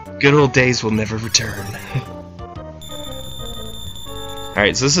 Good old days will never return.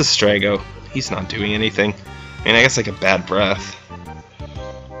 Alright, so this is Strago. He's not doing anything. I mean, I guess like a bad breath.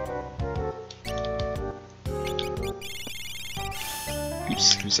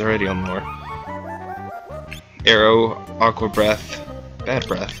 Oops, he's already on more. Arrow, Aqua Breath, Bad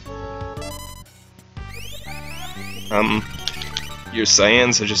Breath. Your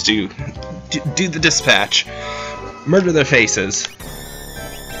Cyan, so just do the dispatch. Murder their faces.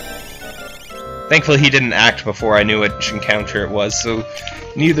 Thankfully he didn't act before I knew which encounter it was, so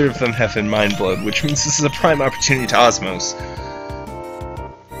neither of them have been mind-blowed, which means this is a prime opportunity to Osmos.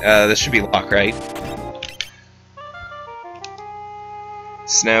 This should be lock, right?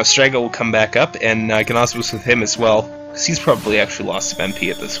 So now Strago will come back up, and I can Osmos with him as well, because he's probably actually lost some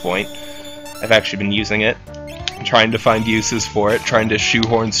MP at this point. I've actually been using it, trying to find uses for it, trying to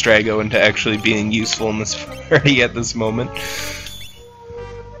shoehorn Strago into actually being useful in this party at this moment.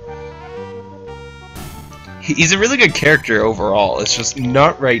 He's a really good character overall, it's just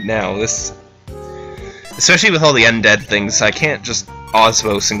not right now. This, especially with all the undead things, I can't just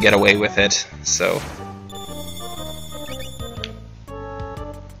Osmos and get away with it, so...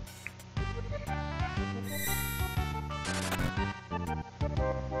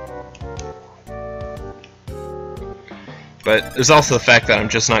 But there's also the fact that I'm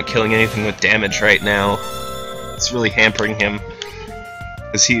just not killing anything with damage right now. It's really hampering him,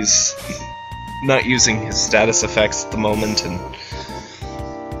 because he's not using his status effects at the moment, and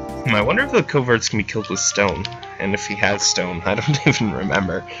I wonder if the Coverts can be killed with stone, and if he has stone, I don't even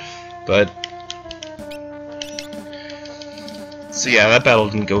remember. But so yeah, that battle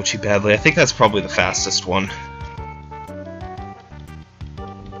didn't go too badly. I think that's probably the fastest one.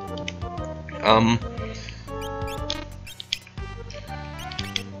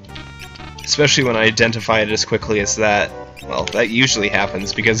 Especially when I identify it as quickly as that. Well, that usually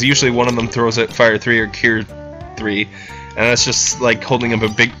happens, because usually one of them throws it Fire 3 or Cure 3, and that's just like holding up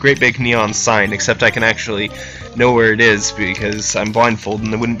a great big neon sign, except I can actually know where it is, because I'm blindfolded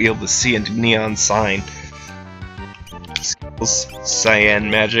and I wouldn't be able to see a neon sign. Skills,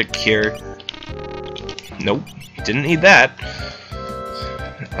 Cyan, Magic, Cure. Nope, didn't need that.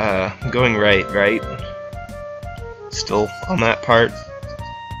 Going right? Still on that part.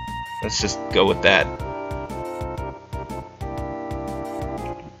 Let's just go with that.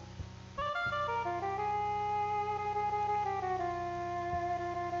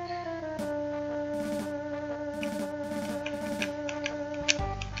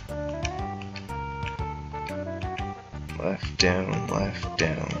 Left down, left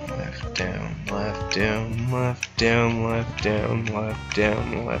down, left down, left down, left down, left down, left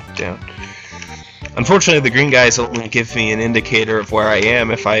down, left down. Unfortunately, the green guys only give me an indicator of where I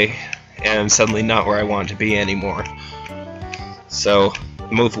am if I am suddenly not where I want to be anymore. So,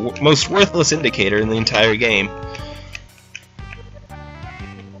 the most worthless indicator in the entire game.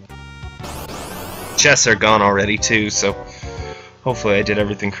 Chests are gone already too, so hopefully I did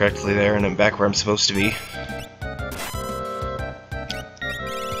everything correctly there and I'm back where I'm supposed to be.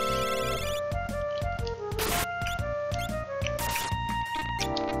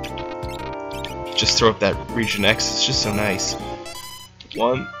 Just throw up that Region X, it's just so nice.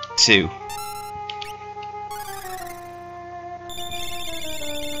 1, 2.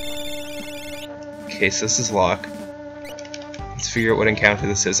 Okay, so this is lock. Let's figure out what encounter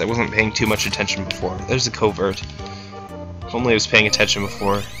this is. I wasn't paying too much attention before. There's a covert. If only I was paying attention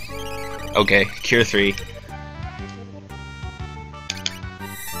before. Okay, Cure 3.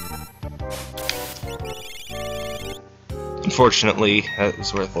 Unfortunately, that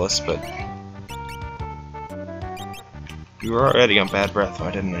was worthless, but... we were already on bad breath, why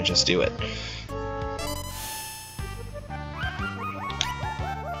didn't I just do it?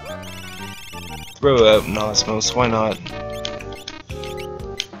 Throw out an Osmos, why not?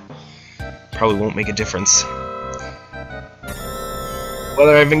 Probably won't make a difference.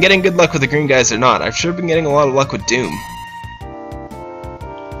 Whether I've been getting good luck with the green guys or not, I've sure been getting a lot of luck with Doom.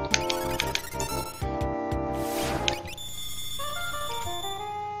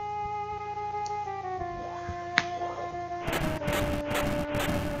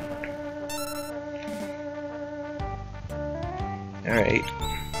 Alright.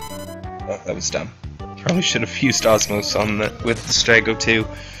 Oh, that was dumb. Probably should have used Osmos on with the Strago too.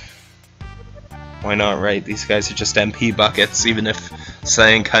 Why not, right? These guys are just MP buckets, even if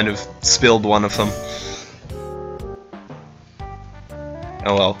Cyan kind of spilled one of them.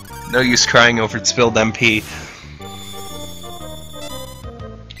 Oh well. No use crying over spilled MP.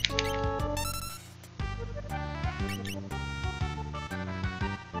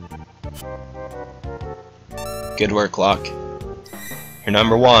 Good work, Locke. You're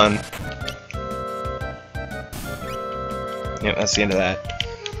number 1. Yep, that's the end of that.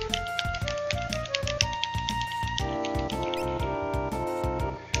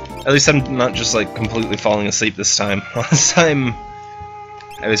 At least I'm not just like completely falling asleep this time. Last time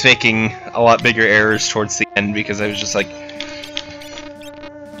I was making a lot bigger errors towards the end because I was just like,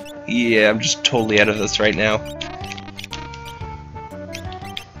 yeah, I'm just totally out of this right now.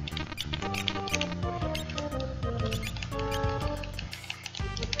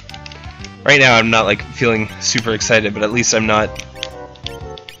 Right now I'm not like feeling super excited, but at least I'm not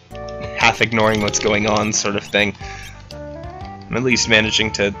half ignoring what's going on sort of thing. I'm at least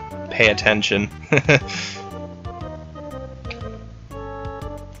managing to pay attention.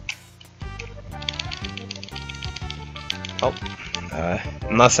 Oh,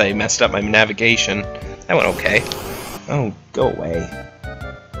 unless I messed up my navigation. That went okay. Oh, go away.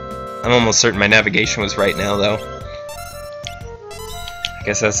 I'm almost certain my navigation was right now, though. I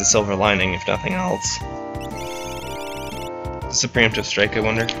guess that's a silver lining, if nothing else. Is this a preemptive strike, I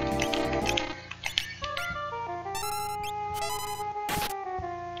wonder?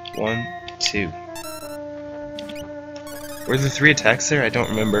 One, two. Were there 3 attacks there? I don't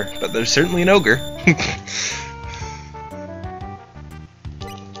remember, but there's certainly an ogre.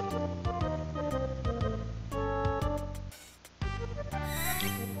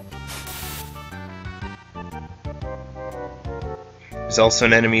 There's also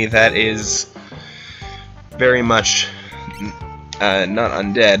an enemy that is very much not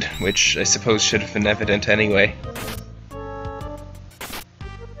undead, which I suppose should have been evident anyway.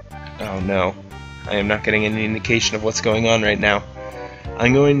 Oh no, I am not getting any indication of what's going on right now.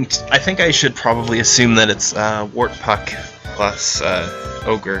 I think I should probably assume that it's Wart Puck plus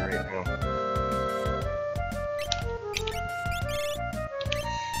Ogre right now.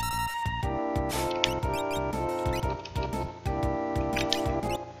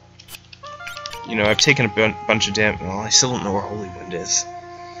 You know, I've taken a bunch of damage. Well, I still don't know where Holy Wind is.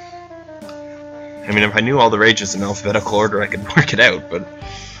 I mean, if I knew all the rages in alphabetical order, I could work it out, but...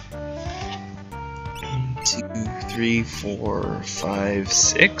 1, 2, 3, 4, 5,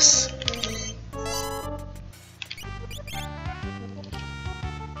 6...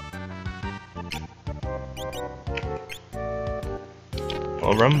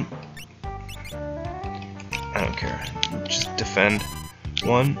 Well, run... I don't care. Just defend.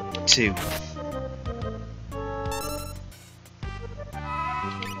 1, 2...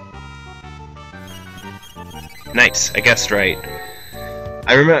 Nice, I guessed right.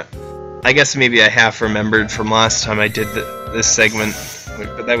 I guess maybe I half remembered from last time I did this segment,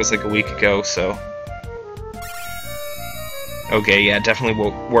 but that was like a week ago, so... Okay, yeah, definitely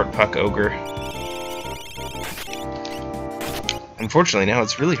Wart Puck Ogre. Unfortunately, now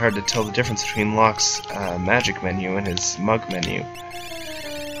it's really hard to tell the difference between Locke's magic menu and his mug menu.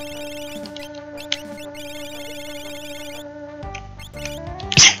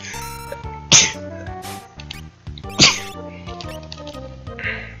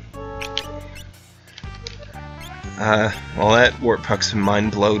 Well, that Wart Puck's been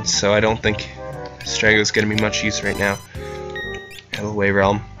mind-blowed, so I don't think Strago's gonna be much use right now. Out of the way,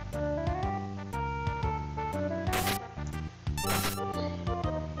 Realm.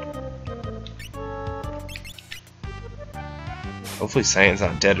 Hopefully Cyan's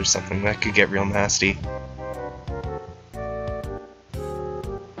not dead or something, that could get real nasty.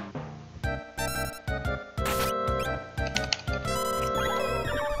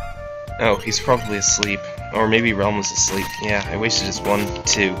 Oh, he's probably asleep. Or maybe Realm was asleep. Yeah, I wasted his 1,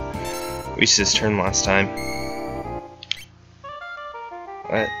 2. Wasted his turn last time.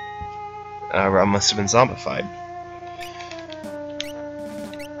 What? Realm must have been zombified.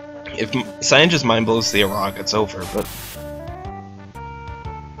 If Cyan just mind blows the Orog, it's over, but...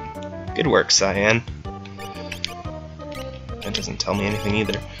 Good work, Cyan. That doesn't tell me anything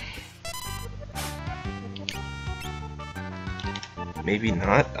either. Maybe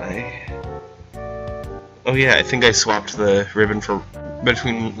not, Oh yeah, I think I swapped the ribbon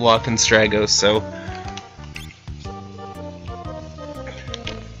between Locke and Strago, so...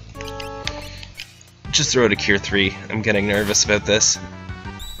 Just throw it a Cure 3. I'm getting nervous about this.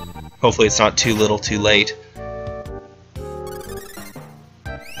 Hopefully it's not too little too late.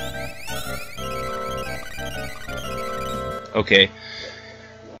 Okay.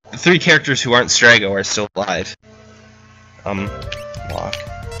 The 3 characters who aren't Strago are still alive. Locke.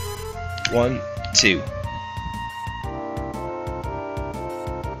 1, 2.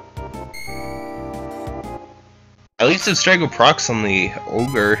 At least if Strago procs on the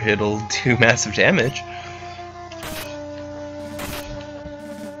Ogre, it'll do massive damage.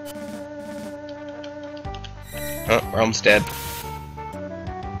 Oh, Realm's dead.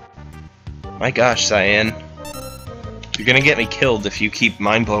 My gosh, Cyan. You're gonna get me killed if you keep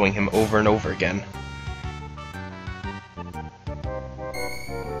mind-blowing him over and over again.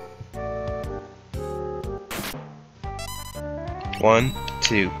 One, 2.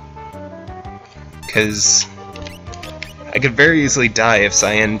 too. Because I could very easily die if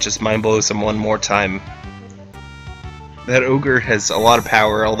Cyan just mindblows him one more time. That ogre has a lot of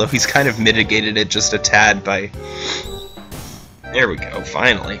power, although he's kind of mitigated it just a tad by... There we go,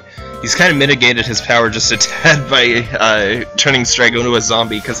 finally. He's kind of mitigated his power just a tad by turning Strago into a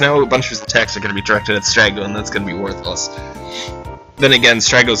zombie, because now a bunch of his attacks are going to be directed at Strago, and that's going to be worthless. Then again,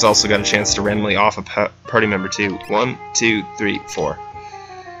 Strago's also got a chance to randomly off a party member too. 1, 2, 3, 4.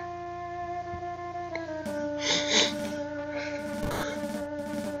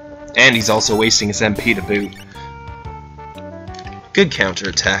 And he's also wasting his MP to boot. Good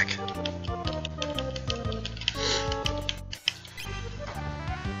counterattack.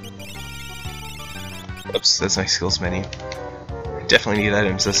 Oops, that's my skills menu. I definitely need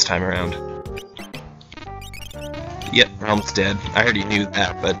items this time around. Yep, Realm's dead. I already knew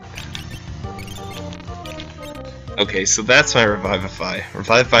that, but... Okay, so that's my Revivify.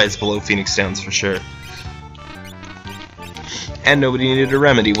 Revivify is below Phoenix Downs for sure. And nobody needed a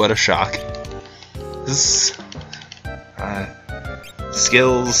remedy, what a shock. This...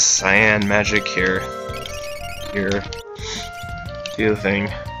 skills, Cyan, magic, here. Do the thing.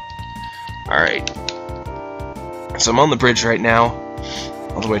 Alright. So I'm on the bridge right now,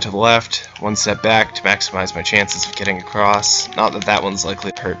 all the way to the left, one step back to maximize my chances of getting across. Not that that one's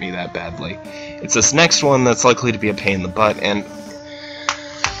likely to hurt me that badly. It's this next one that's likely to be a pain in the butt, and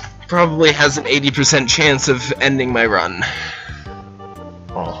probably has an 80% chance of ending my run.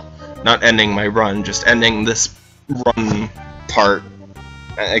 Well, not ending my run, just ending this run part.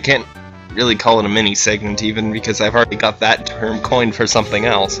 I can't really call it a mini-segment even, because I've already got that term coined for something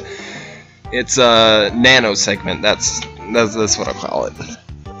else. It's a nano segment. That's what I'll call it.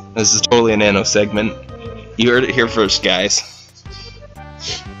 This is totally a nano segment. You heard it here first, guys.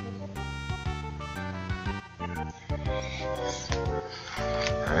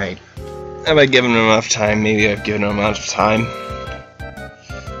 Alright. Have I given him enough time? Maybe I've given him enough time.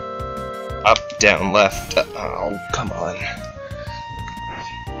 Up, down, left. Oh, come on.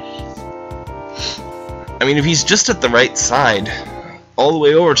 I mean, if he's just at the right side, all the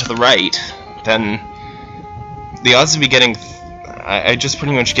way over to the right, then the odds of me getting... I just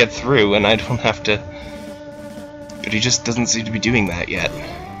pretty much get through, and I don't have to... But he just doesn't seem to be doing that yet.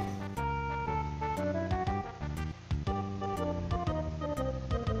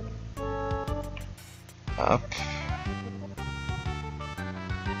 Up.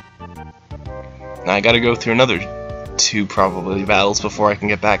 Now I gotta go through another 2 probably battles before I can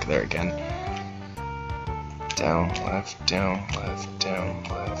get back there again. Down, left, down, left, down,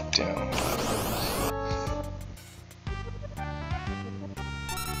 left, down, left.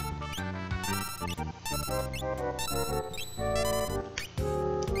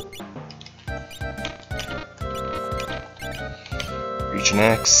 Region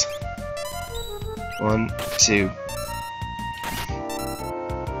X. 1, 2.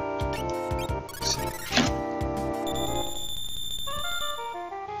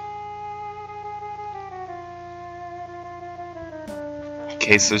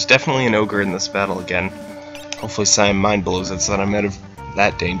 Okay, so there's definitely an ogre in this battle again. Hopefully Cyan mind blows it so that I'm out of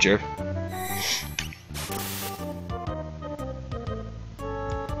that danger.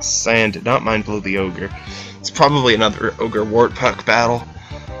 Cyan did not mind blow the ogre. It's probably another ogre Wart Puck battle.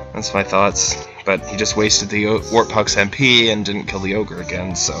 That's my thoughts. But he just wasted the Wart Puck's MP and didn't kill the ogre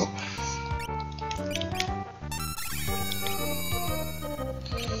again, so...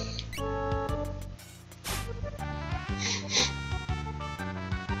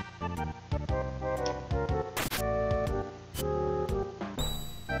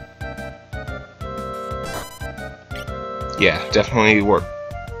 Yeah, definitely Wart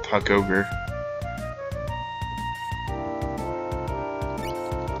Puck ogre.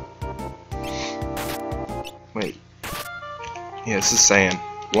 Wait. Yeah, this is Cyan.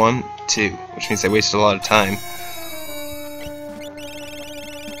 1, 2, which means I wasted a lot of time.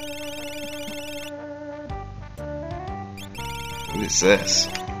 What is this?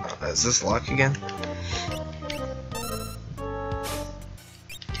 Is this luck again?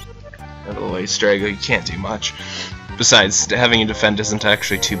 Out of the way, Strago, you can't do much. Besides, having you defend isn't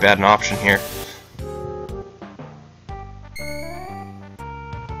actually too bad an option here.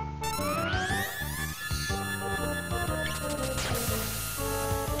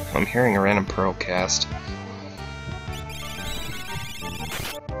 I'm hearing a random Pearl cast.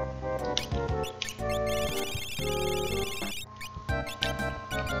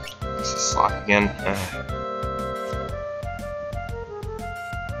 This is lock again.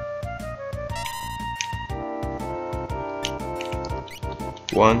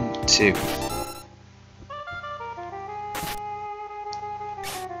 1, 2.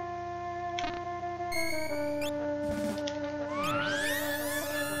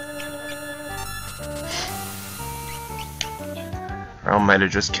 Realm might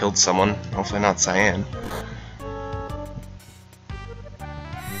have just killed someone. Hopefully not Cyan.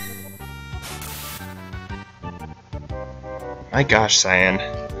 My gosh, Cyan.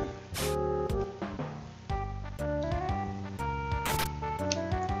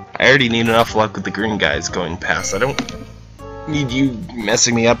 I already need enough luck with the green guys going past. I don't need you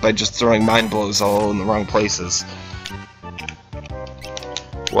messing me up by just throwing mind blows all in the wrong places.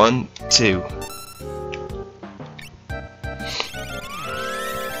 1, 2.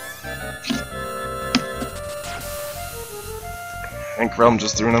 I think Realm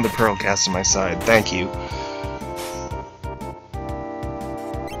just threw another Pearl Cast on my side. Thank you.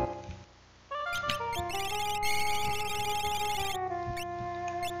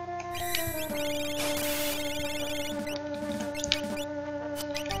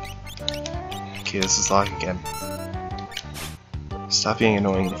 Okay, this is lock again. Stop being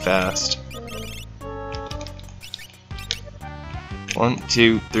annoyingly fast. 1,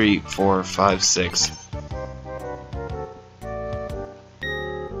 2, 3, 4, 5, 6.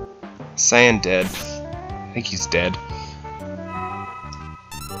 Cyan dead. I think he's dead.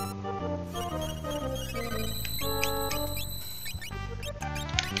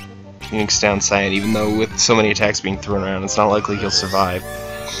 Phoenix down Cyan, even though with so many attacks being thrown around, it's not likely he'll survive.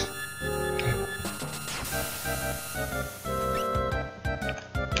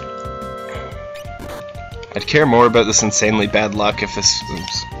 I'd care more about this insanely bad luck if this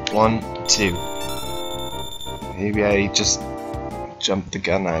was 1, 2. Maybe I just jumped the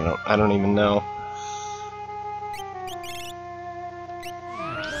gun. I don't even know.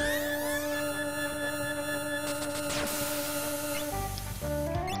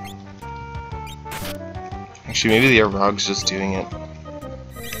 Actually, maybe the Orogs just doing it.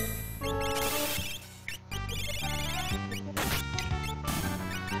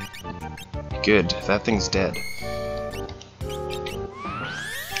 Good, that thing's dead.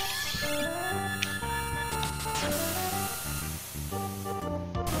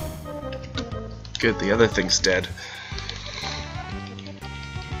 Good, the other thing's dead.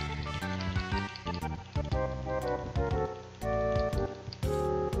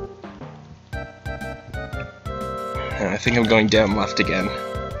 And I think I'm going down left again.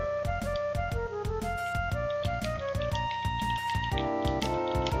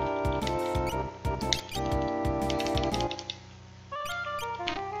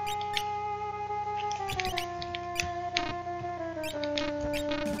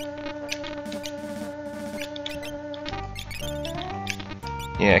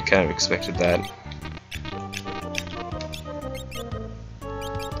 Yeah, I kind of expected that.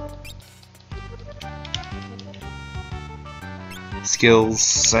 Skills,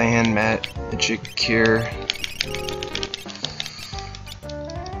 Cyan, Magic, Cure.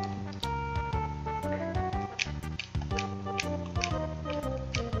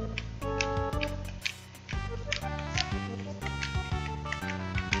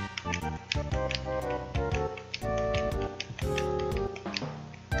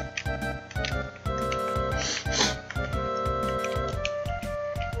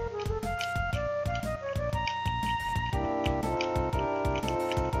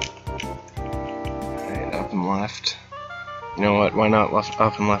 Up and left. You know what, why not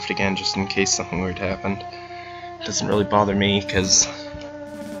up and left again, just in case something weird happened. It doesn't really bother me, because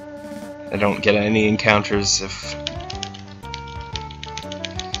I don't get any encounters if...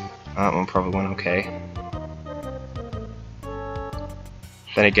 That one probably went okay.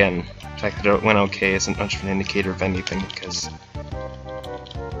 Then again, the fact that it went okay isn't much of an indicator of anything, because...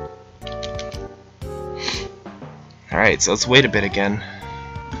 Alright, so let's wait a bit again.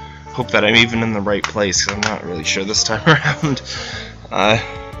 Hope that I'm even in the right place, because I'm not really sure this time around.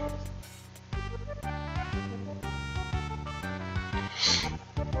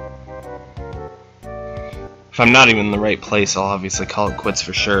 If I'm not even in the right place, I'll obviously call it quits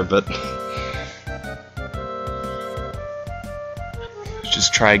for sure, but...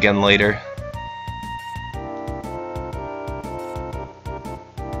 just try again later.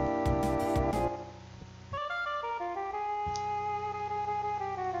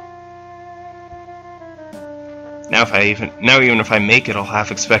 Now even if I make it, I'll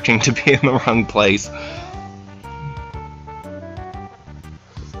half expecting to be in the wrong place.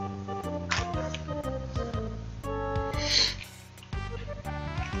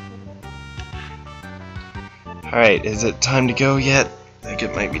 Alright, is it time to go yet? I think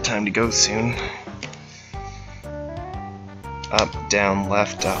it might be time to go soon. Up, down,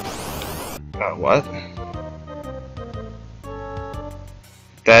 left, up. What?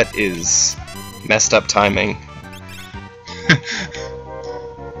 That is messed up timing.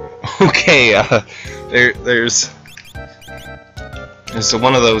 Okay, there's... So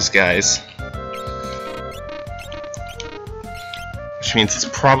one of those guys. Which means it's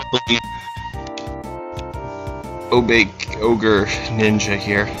probably Ogre Ninja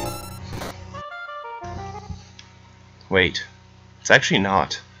here. Wait, it's actually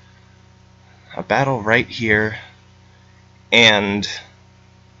not. A battle right here, and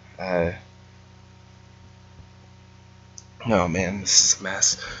oh man, this is a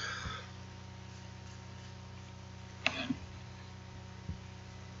mess.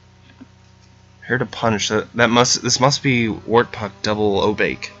 Heard a punch. This must be Wart Puck double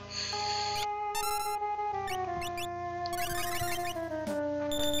Obake.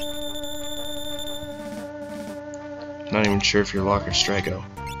 Not even sure if you're Lock or Strago.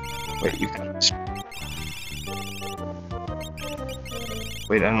 Wait, you can.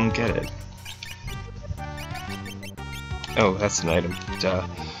 Wait, I don't get it. Oh, that's an item. Duh.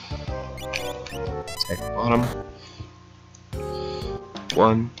 Attack bottom.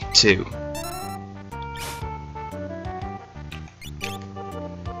 1, 2.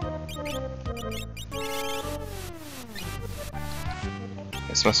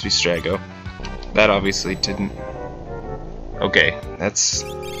 This must be Strago. That obviously didn't. Okay, that's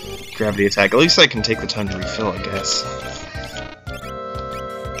gravity attack. At least I can take the time to refill, I guess.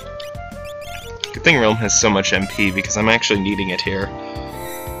 Good thing Realm has so much MP because I'm actually needing it here.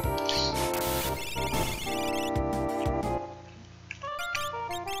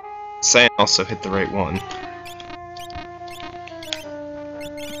 Cyan also hit the right one.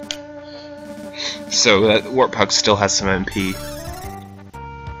 So that Wart Puck still has some MP.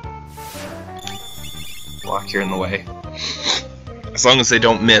 Block here in the way. As long as they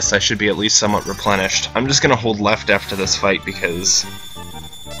don't miss, I should be at least somewhat replenished. I'm just gonna hold left after this fight because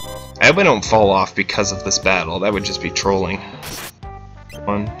I hope I don't fall off because of this battle. That would just be trolling.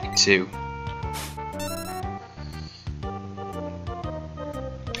 1, 2.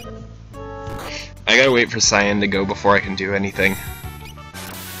 I gotta wait for Cyan to go before I can do anything.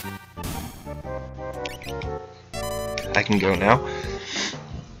 I can go now.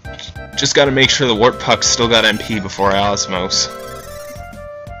 Just gotta make sure the Wart Puck's still got MP before I Osmos.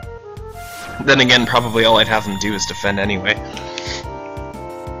 Then again, probably all I'd have them do is defend anyway.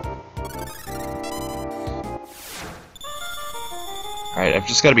 Alright, I've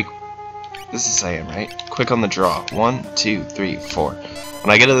just gotta be... This is Cyan, right? Quick on the draw. 1, 2, 3, 4. When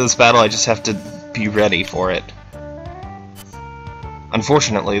I get into this battle, I just have to be ready for it.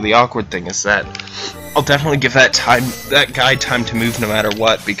 Unfortunately, the awkward thing is that I'll definitely give that guy time to move no matter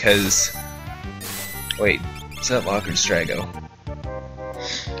what, because... Wait, is that Lock or Strago?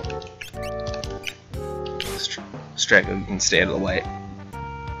 Strago, you can stay out of the way.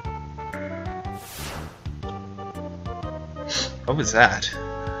 What was that?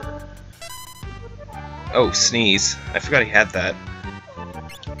 Oh, sneeze. I forgot he had that.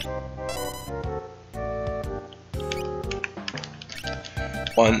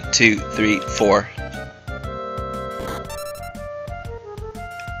 One, 2, 3, 4.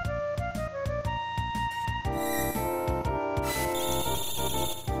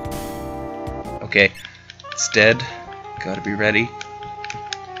 Okay, it's dead. Gotta be ready.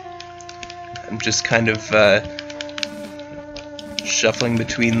 I'm just kind of shuffling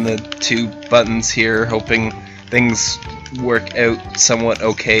between the two buttons here, hoping things work out somewhat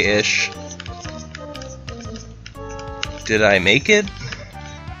okay-ish. Did I make it?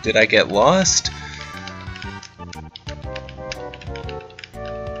 Did I get lost?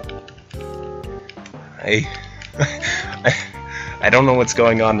 I don't know what's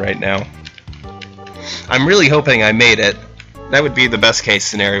going on right now. I'm really hoping I made it. That would be the best case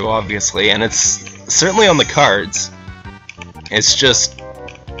scenario, obviously, and it's certainly on the cards. It's just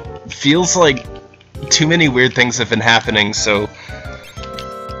feels like too many weird things have been happening, so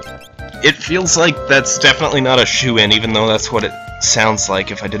it feels like that's definitely not a shoo-in, even though that's what it sounds like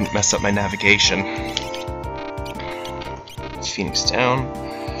if I didn't mess up my navigation. Phoenix down.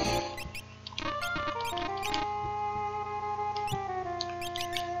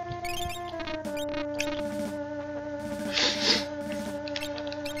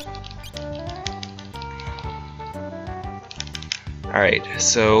 Alright,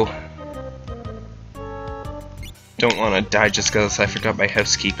 so don't want to die just because I forgot my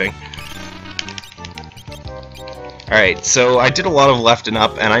housekeeping. Alright, so I did a lot of left and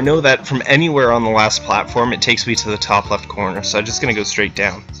up, and I know that from anywhere on the last platform it takes me to the top left corner, so I'm just going to go straight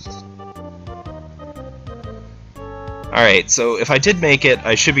down. Alright, so if I did make it,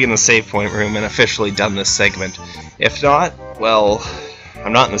 I should be in the save point room and officially done this segment. If not, well,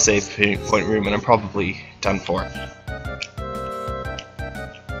 I'm not in the save point room and I'm probably done for.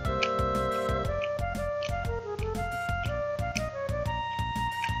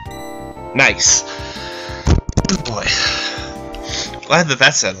 Nice. Good boy. Glad that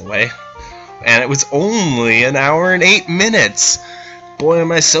that's out of the way. And it was only an hour and 8 minutes. Boy,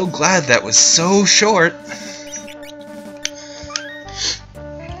 am I so glad that was so short.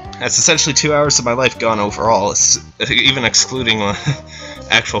 That's essentially 2 hours of my life gone overall, even excluding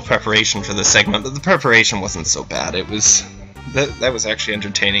actual preparation for the segment. But the preparation wasn't so bad. It was that was actually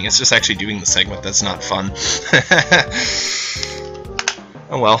entertaining. It's just actually doing the segment that's not fun.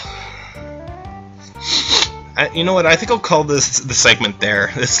 Oh well. You know what? I think I'll call the segment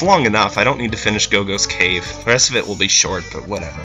there. It's long enough. I don't need to finish Gogo's cave. The rest of it will be short, but whatever.